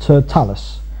called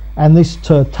Tertullus, and this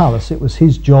Tertullus, it was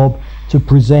his job to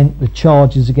present the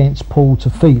charges against Paul to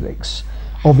Felix.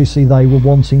 Obviously they were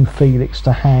wanting Felix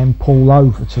to hand Paul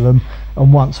over to them,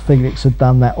 and once Felix had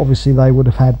done that, obviously they would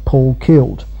have had Paul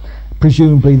killed.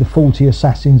 Presumably the 40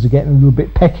 assassins are getting a little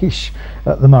bit peckish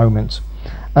at the moment,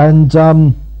 and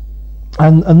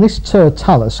this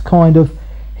Tertullus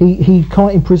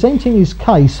in presenting his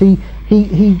case,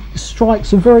 he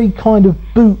strikes a very kind of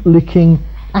bootlicking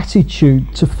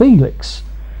attitude to Felix,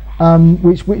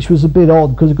 which was a bit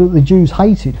odd, because the Jews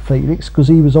hated Felix because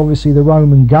he was obviously the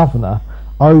Roman governor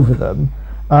over them,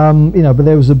 but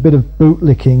there was a bit of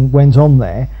bootlicking went on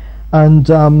there,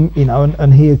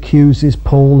 and he accuses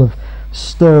Paul of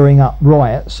stirring up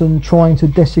riots and trying to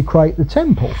desecrate the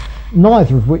temple,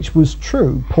 neither of which was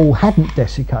true. Paul hadn't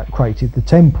desecrated the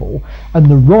temple, and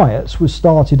the riots were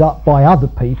started up by other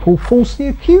people falsely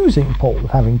accusing Paul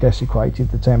of having desecrated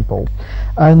the temple,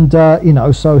 and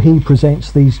so he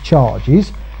presents these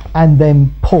charges, and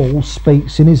then Paul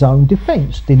speaks in his own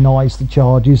defence, denies the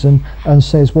charges, and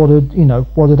says what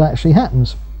had actually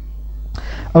happened.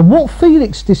 And what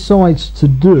Felix decides to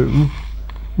do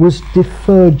was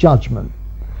defer judgment.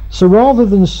 So rather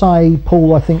than say,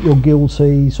 Paul, I think you're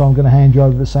guilty, so I'm going to hand you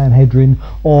over to the Sanhedrin,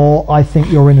 or I think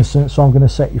you're innocent, so I'm going to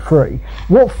set you free,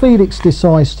 what Felix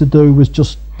decides to do was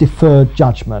just defer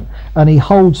judgment, and he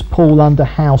holds Paul under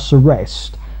house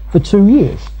arrest for 2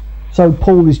 years. So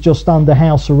Paul is just under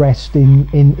house arrest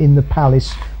in the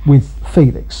palace with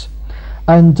Felix.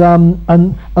 And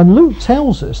Luke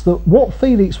tells us that what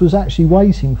Felix was actually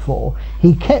waiting for,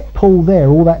 he kept Paul there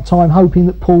all that time, hoping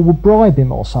that Paul would bribe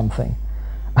him or something,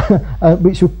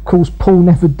 which of course Paul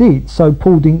never did, so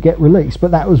Paul didn't get released.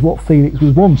 But that was what Felix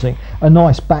was wanting, a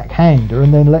nice backhander,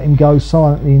 and then let him go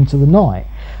silently into the night.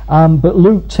 But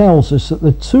Luke tells us that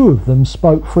the two of them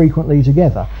spoke frequently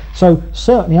together. So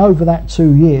certainly over that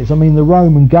 2 years, I mean, the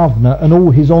Roman governor and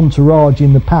all his entourage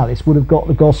in the palace would have got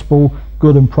the gospel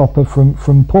good and proper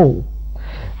from Paul.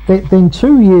 Then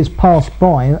 2 years pass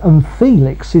by, and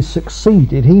Felix is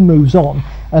succeeded. He moves on,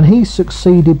 and he's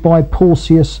succeeded by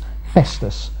Porcius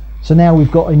Festus. So now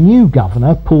we've got a new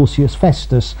governor, Porcius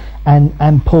Festus,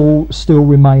 and Paul still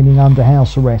remaining under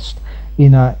house arrest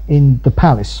in the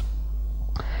palace.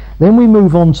 Then we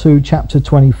move on to chapter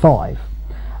 25,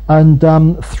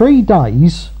 and 3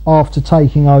 days after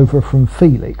taking over from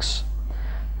Felix,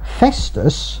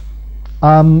 Festus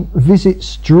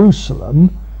visits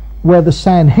Jerusalem, where the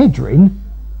Sanhedrin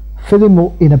fill him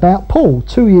in about Paul.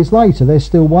 2 years later, they're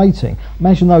still waiting.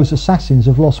 Imagine those assassins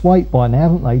have lost weight by now,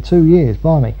 haven't they? 2 years,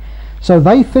 blimey. So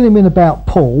they fill him in about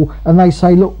Paul, and they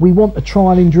say, look, we want a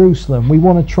trial in Jerusalem. We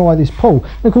want to try this Paul.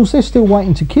 And of course, they're still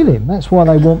waiting to kill him. That's why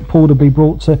they want Paul to be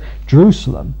brought to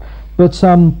Jerusalem. But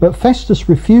Festus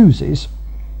refuses,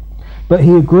 but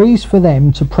he agrees for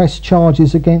them to press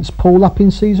charges against Paul up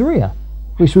in Caesarea,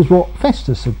 which was what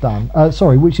Festus had done.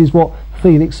 Which is what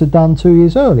Felix had done 2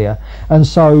 years earlier. And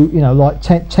so, like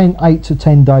 8 to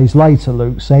 10 days later,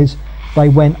 Luke says, they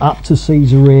went up to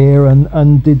Caesarea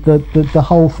and did the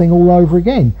whole thing all over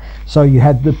again. So you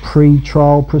had the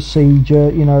pre-trial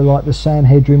procedure, like the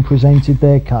Sanhedrin presented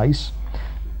their case,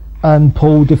 and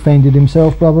Paul defended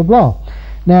himself, blah, blah, blah.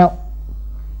 Now,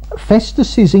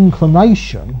 Festus's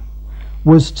inclination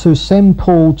was to send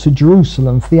Paul to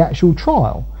Jerusalem for the actual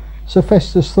trial. So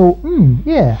Festus thought,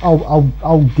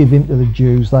 I'll give him to the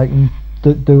Jews. They can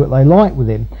do what they like with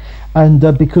him.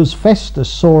 And because Festus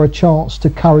saw a chance to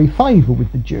curry favour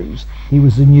with the Jews, he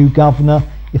was the new governor.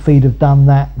 If he'd have done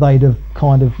that, they'd have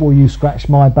kind of, well, you scratch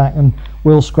my back and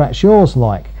we'll scratch yours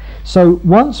like. So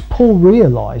once Paul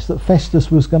realised that Festus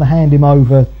was going to hand him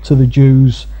over to the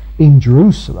Jews in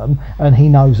Jerusalem, and he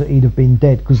knows that he'd have been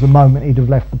dead, because the moment he'd have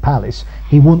left the palace,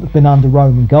 he wouldn't have been under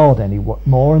Roman guard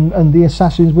anymore, and the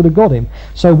assassins would have got him.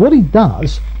 So what he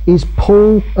does is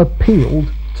Paul appealed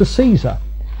to Caesar.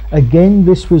 Again,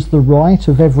 this was the right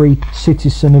of every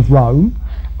citizen of Rome,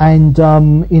 and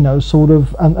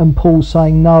and Paul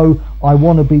saying, no, I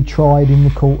want to be tried in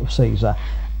the court of Caesar.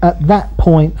 At that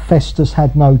point, Festus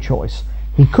had no choice.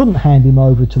 He couldn't hand him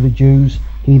over to the Jews.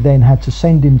 He then had to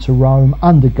send him to Rome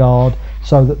under guard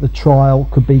so that the trial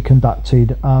could be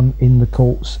conducted in the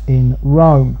courts in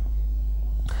Rome.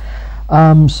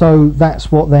 So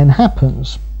that's what then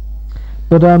happens.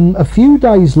 But a few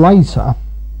days later,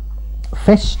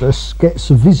 Festus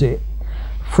gets a visit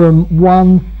from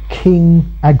one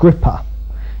King Agrippa.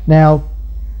 Now,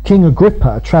 King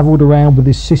Agrippa travelled around with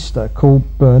his sister called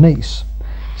Bernice.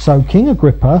 So King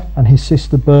Agrippa and his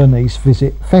sister Bernice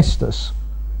visit Festus.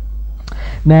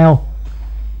 Now,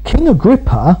 King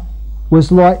Agrippa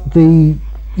was like the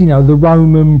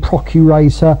Roman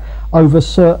procurator over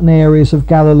certain areas of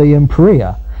Galilee and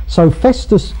Perea. So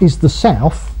Festus is the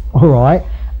south, all right,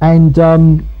 and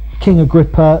King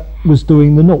Agrippa was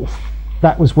doing the north.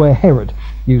 That was where Herod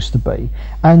used to be.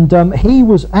 And he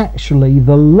was actually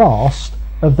the last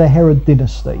of the Herod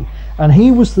dynasty. And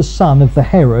he was the son of the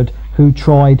Herod who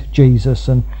tried Jesus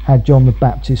and had John the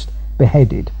Baptist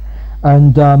beheaded.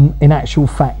 And in actual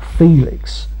fact,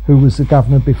 Felix, who was the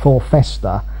governor before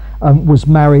Festus, was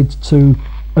married to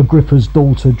Agrippa's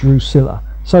daughter Drusilla.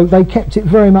 So they kept it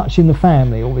very much in the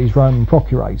family, all these Roman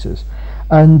procurators.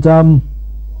 And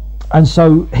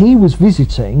so he was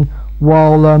visiting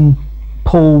while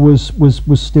Paul was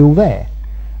still there.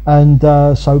 And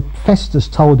so Festus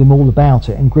told him all about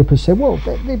it, and Agrippa said, well,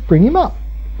 bring him up.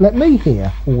 Let me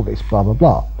hear all this, blah, blah,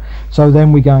 blah. So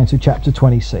then we go into chapter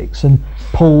 26, and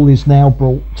Paul is now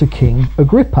brought to King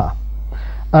Agrippa.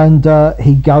 And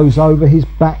he goes over his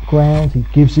background, he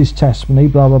gives his testimony,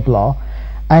 blah, blah, blah.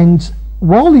 And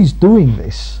while he's doing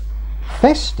this,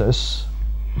 Festus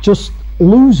just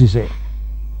loses it.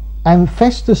 And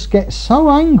Festus gets so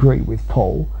angry with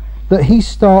Paul that he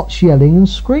starts yelling and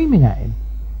screaming at him.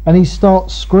 And he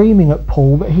starts screaming at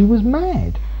Paul that he was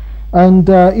mad. And,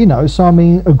 so I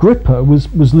mean, Agrippa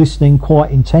was listening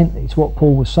quite intently to what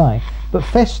Paul was saying. But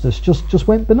Festus just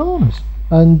went bananas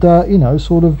and,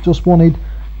 sort of just wanted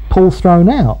Paul thrown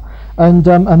out. And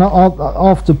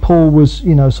after Paul was,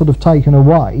 sort of taken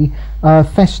away,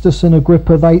 Festus and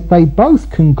Agrippa, they both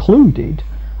concluded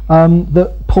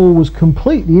that Paul was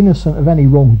completely innocent of any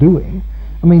wrongdoing,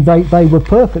 I mean, they were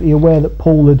perfectly aware that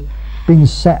Paul had been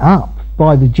set up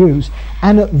by the Jews,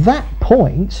 and at that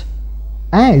point,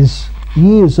 as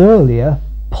years earlier,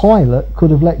 Pilate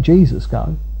could have let Jesus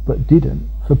go, but didn't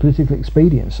for political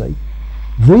expediency.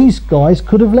 These guys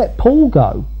could have let Paul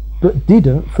go, but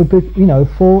didn't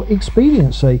for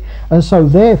expediency. And so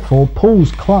therefore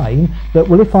Paul's claim that,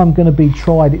 well, if I'm going to be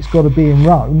tried, it's got to be in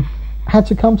Rome, had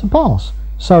to come to pass.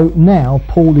 So now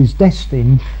Paul is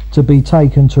destined to be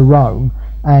taken to Rome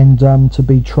and to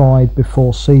be tried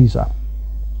before Caesar.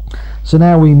 So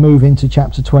now we move into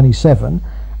chapter 27,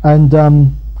 and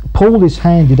Paul is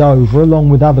handed over, along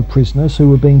with other prisoners who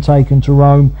were being taken to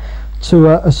Rome, to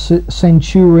a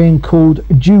centurion called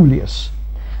Julius.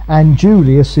 And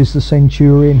Julius is the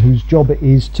centurion whose job it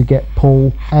is to get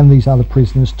Paul and these other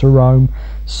prisoners to Rome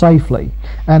safely.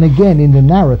 And again, in the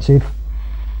narrative,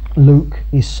 Luke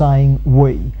is saying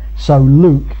we. So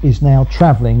Luke is now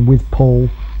travelling with Paul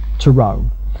to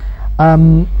Rome.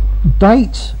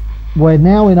 Date, we're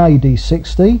now in AD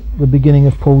 60, the beginning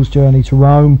of Paul's journey to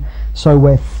Rome, so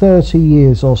we're 30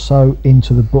 years or so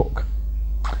into the book.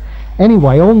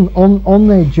 Anyway, on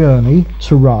their journey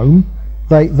to Rome,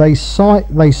 they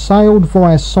sailed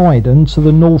via Sidon to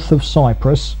the north of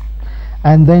Cyprus,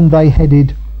 and then they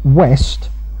headed west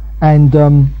and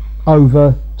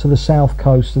over to the south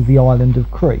coast of the island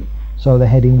of Crete. So they're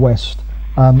heading west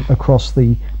across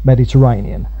the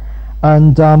Mediterranean,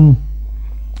 and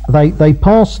they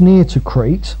passed near to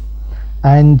Crete,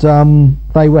 and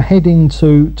they were heading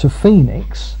to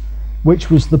Phoenix, which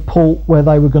was the port where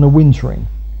they were going to winter in.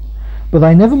 But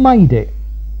they never made it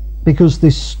because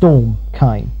this storm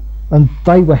came, and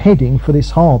they were heading for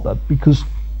this harbour because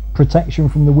protection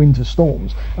from the winter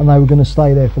storms, and they were going to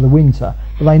stay there for the winter,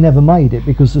 but they never made it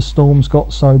because the storms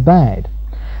got so bad.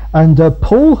 And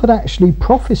Paul had actually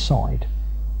prophesied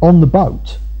on the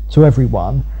boat to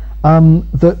everyone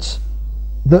that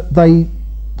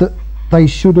they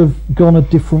should have gone a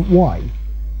different way,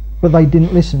 but they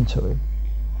didn't listen to him.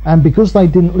 And because they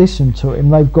didn't listen to him,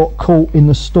 they've got caught in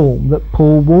the storm that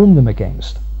Paul warned them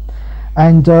against.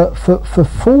 And for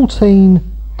 14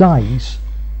 days,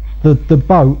 the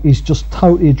boat is just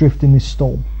totally adrift in this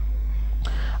storm.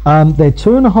 They're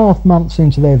 2.5 months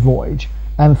into their voyage,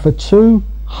 and for 2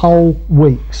 whole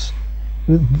weeks,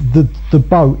 the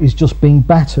boat is just being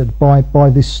battered by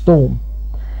this storm.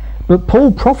 But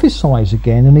Paul prophesies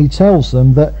again, and he tells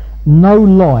them that no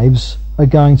lives are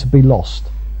going to be lost.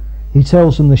 He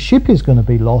tells them the ship is going to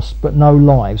be lost, but no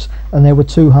lives, and there were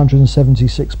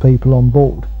 276 people on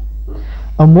board.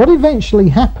 And what eventually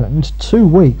happened 2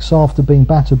 weeks after being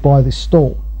battered by this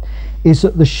storm is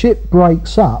that the ship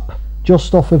breaks up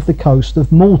just off of the coast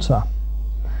of Malta,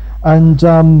 and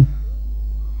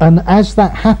as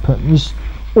that happens,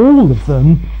 all of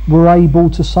them were able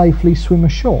to safely swim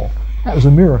ashore. That was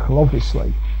a miracle,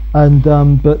 obviously, and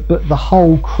but the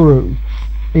whole crew,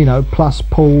 plus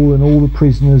Paul and all the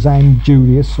prisoners and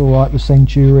Julius, the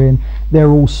centurion, they're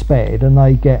all spared, and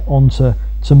they get onto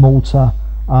Malta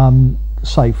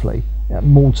safely.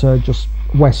 Malta, just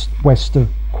west of,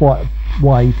 quite a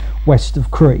way west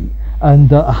of Crete, and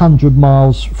 100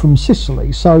 miles from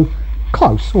Sicily, so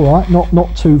close. All right,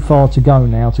 not too far to go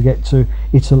now to get to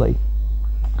Italy.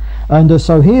 And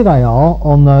so here they are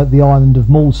on the island of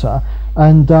Malta,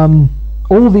 and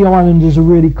all the islanders are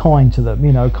really kind to them,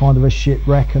 kind of a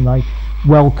shipwreck, and they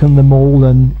welcome them all,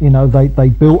 and they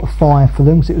built a fire for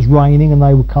them because it was raining and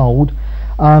they were cold,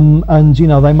 and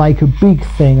they make a big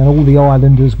thing, and all the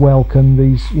islanders welcome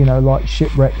these like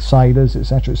shipwrecked sailors,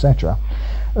 etc., etc.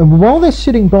 And while they're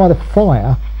sitting by the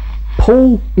fire,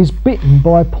 Paul is bitten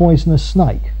by a poisonous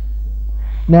snake.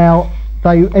 Now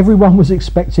everyone was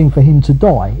expecting for him to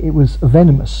die. It was a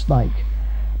venomous snake,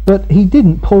 but he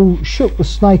didn't. Paul shook the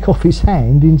snake off his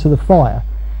hand into the fire,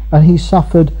 and he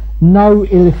suffered no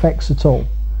ill effects at all.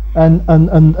 And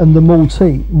the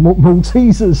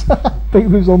Maltesers, people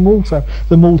who's on Malta,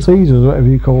 the Maltesers, whatever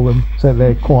you call them, so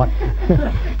they're quite,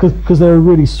 because they're a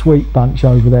really sweet bunch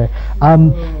over there.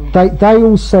 They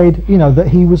all said, that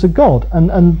he was a god,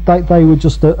 and they were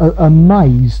just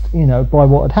amazed, by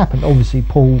what had happened. Obviously,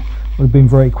 Paul would have been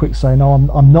very quick saying, "No,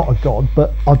 I'm not a god,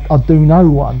 but I do know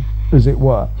one," as it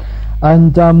were.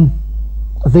 And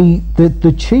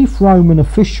the chief Roman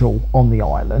official on the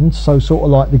island, so sort of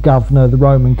like the governor, the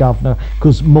Roman governor,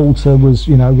 because Malta was,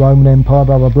 Roman Empire,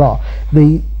 blah blah blah.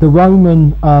 The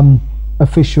Roman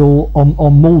official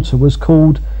on Malta was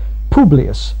called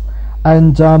Publius,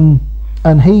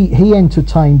 and he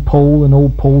entertained Paul and all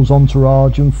Paul's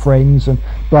entourage and friends and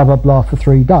blah blah blah for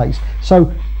 3 days.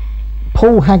 So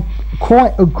Paul had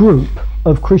quite a group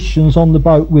of Christians on the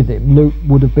boat with him. Luke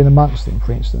would have been amongst them,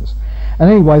 for instance. And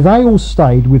anyway, they all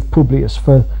stayed with Publius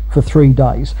for 3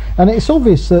 days, and it's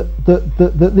obvious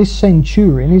that this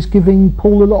centurion is giving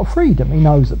Paul a lot of freedom. He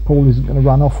knows that Paul isn't going to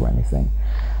run off or anything,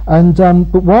 and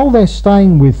but while they're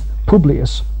staying with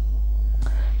Publius's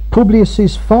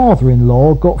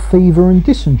father-in-law got fever and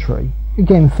dysentery,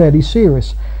 again fairly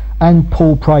serious, and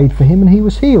Paul prayed for him and he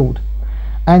was healed.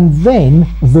 And then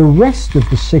the rest of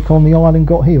the sick on the island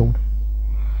got healed.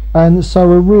 And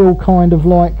so a real kind of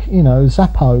like,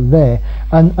 Zappo there.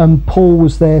 And Paul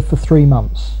was there for 3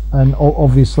 months and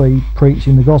obviously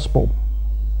preaching the gospel.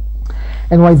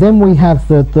 Anyway, then we have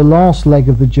the last leg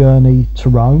of the journey to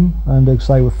Rome, and as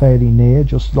they were fairly near,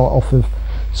 just like off of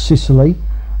Sicily.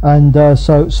 And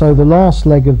so the last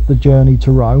leg of the journey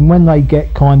to Rome, when they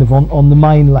get kind of on the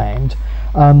mainland,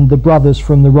 the brothers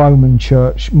from the Roman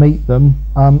church meet them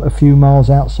a few miles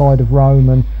outside of Rome,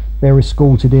 and they're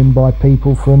escorted in by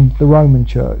people from the Roman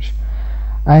church.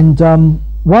 And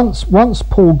once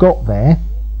Paul got there,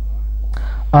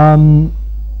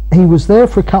 he was there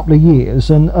for a couple of years,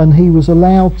 and he was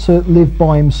allowed to live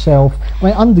by himself. I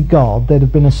mean, under guard, there'd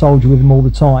have been a soldier with him all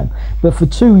the time, but for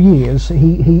 2 years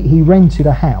he rented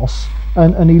a house,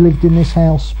 and he lived in this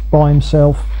house by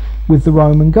himself with the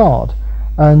Roman guard.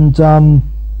 And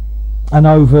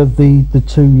over the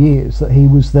 2 years that he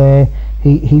was there,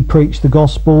 he preached the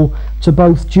gospel to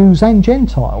both Jews and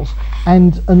Gentiles,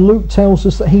 and Luke tells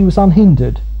us that he was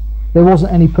unhindered. There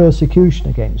wasn't any persecution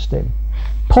against him,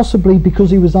 possibly because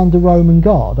he was under Roman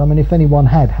guard. I mean, if anyone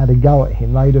had a go at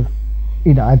him, they'd have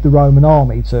had the Roman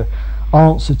army to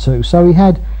answer to. So he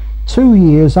had 2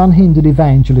 years unhindered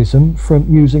evangelism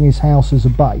from using his house as a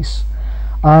base.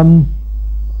 And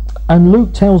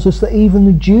Luke tells us that even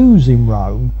the Jews in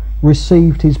Rome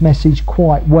received his message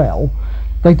quite well.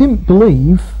 They didn't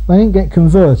believe, they didn't get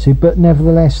converted, but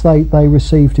nevertheless they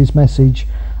received his message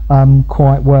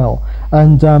quite well.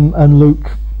 And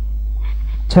Luke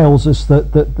tells us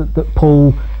that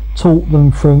Paul taught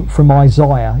them from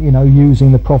Isaiah,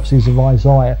 using the prophecies of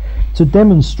Isaiah to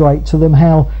demonstrate to them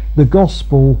how the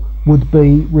gospel would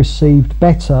be received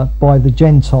better by the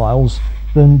Gentiles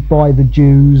than by the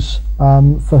Jews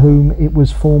for whom it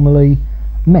was formerly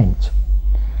meant.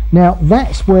 Now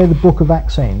that's where the book of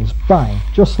Acts ends. Bang,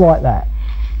 just like that.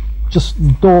 Just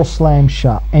the door slammed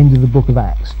shut, end of the book of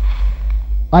Acts.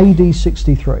 AD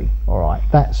 63, alright,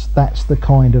 that's the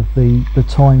kind of the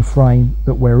time frame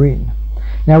that we're in.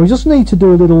 Now we just need to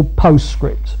do a little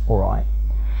postscript, alright,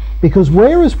 because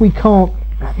whereas we can't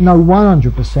know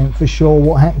 100% for sure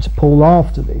what happened to Paul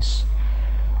after this,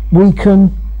 we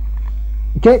can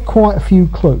get quite a few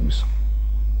clues.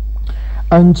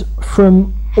 And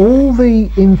from all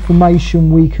the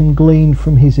information we can glean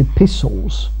from his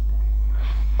epistles,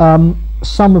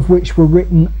 some of which were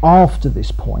written after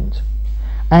this point,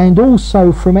 and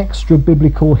also from extra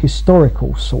biblical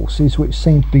historical sources which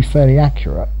seem to be fairly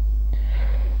accurate,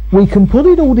 we can put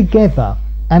it all together,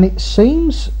 and it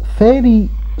seems fairly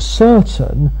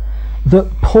certain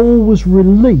that Paul was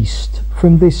released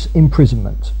from this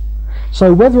imprisonment.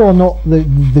 So whether or not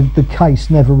the case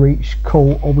never reached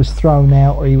court or was thrown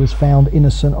out or he was found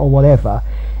innocent or whatever,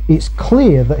 it's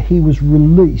clear that he was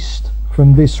released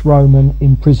from this Roman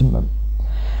imprisonment.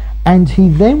 And he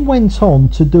then went on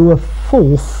to do a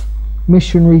 4th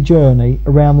missionary journey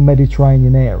around the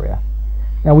Mediterranean area.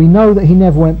 Now we know that he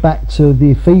never went back to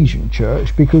the Ephesian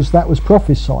church because that was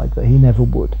prophesied that he never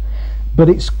would. But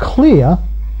it's clear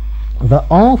that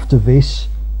after this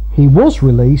he was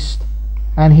released,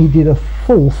 and he did a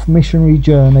 4th missionary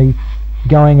journey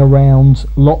going around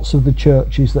lots of the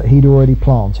churches that he'd already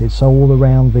planted, so all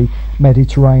around the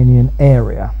Mediterranean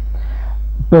area.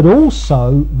 But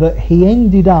also that he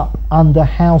ended up under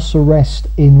house arrest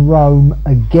in Rome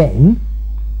again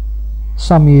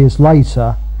some years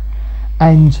later,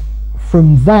 and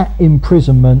from that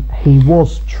imprisonment he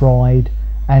was tried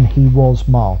and he was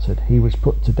martyred, he was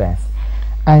put to death,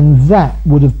 and that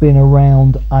would have been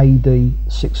around AD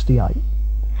 68.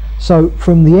 So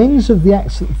from the end of the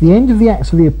Acts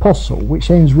of the Apostle,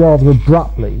 which ends rather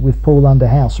abruptly with Paul under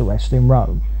house arrest in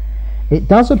Rome, it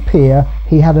does appear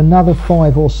he had another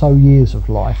 5 or so years of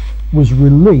life, was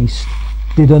released,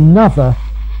 did another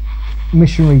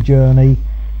missionary journey,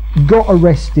 got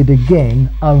arrested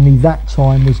again, only that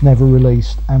time was never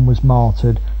released and was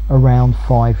martyred around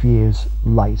 5 years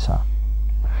later.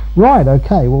 Right,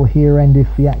 okay, well here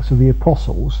endeth the Acts of the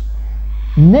Apostles.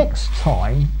 Next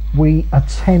time we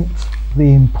attempt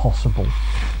the impossible.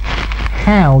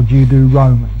 How do you do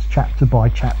Romans chapter by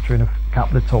chapter in a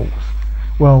couple of talks?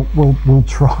 Well, we'll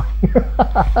try.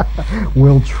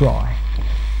 We'll try.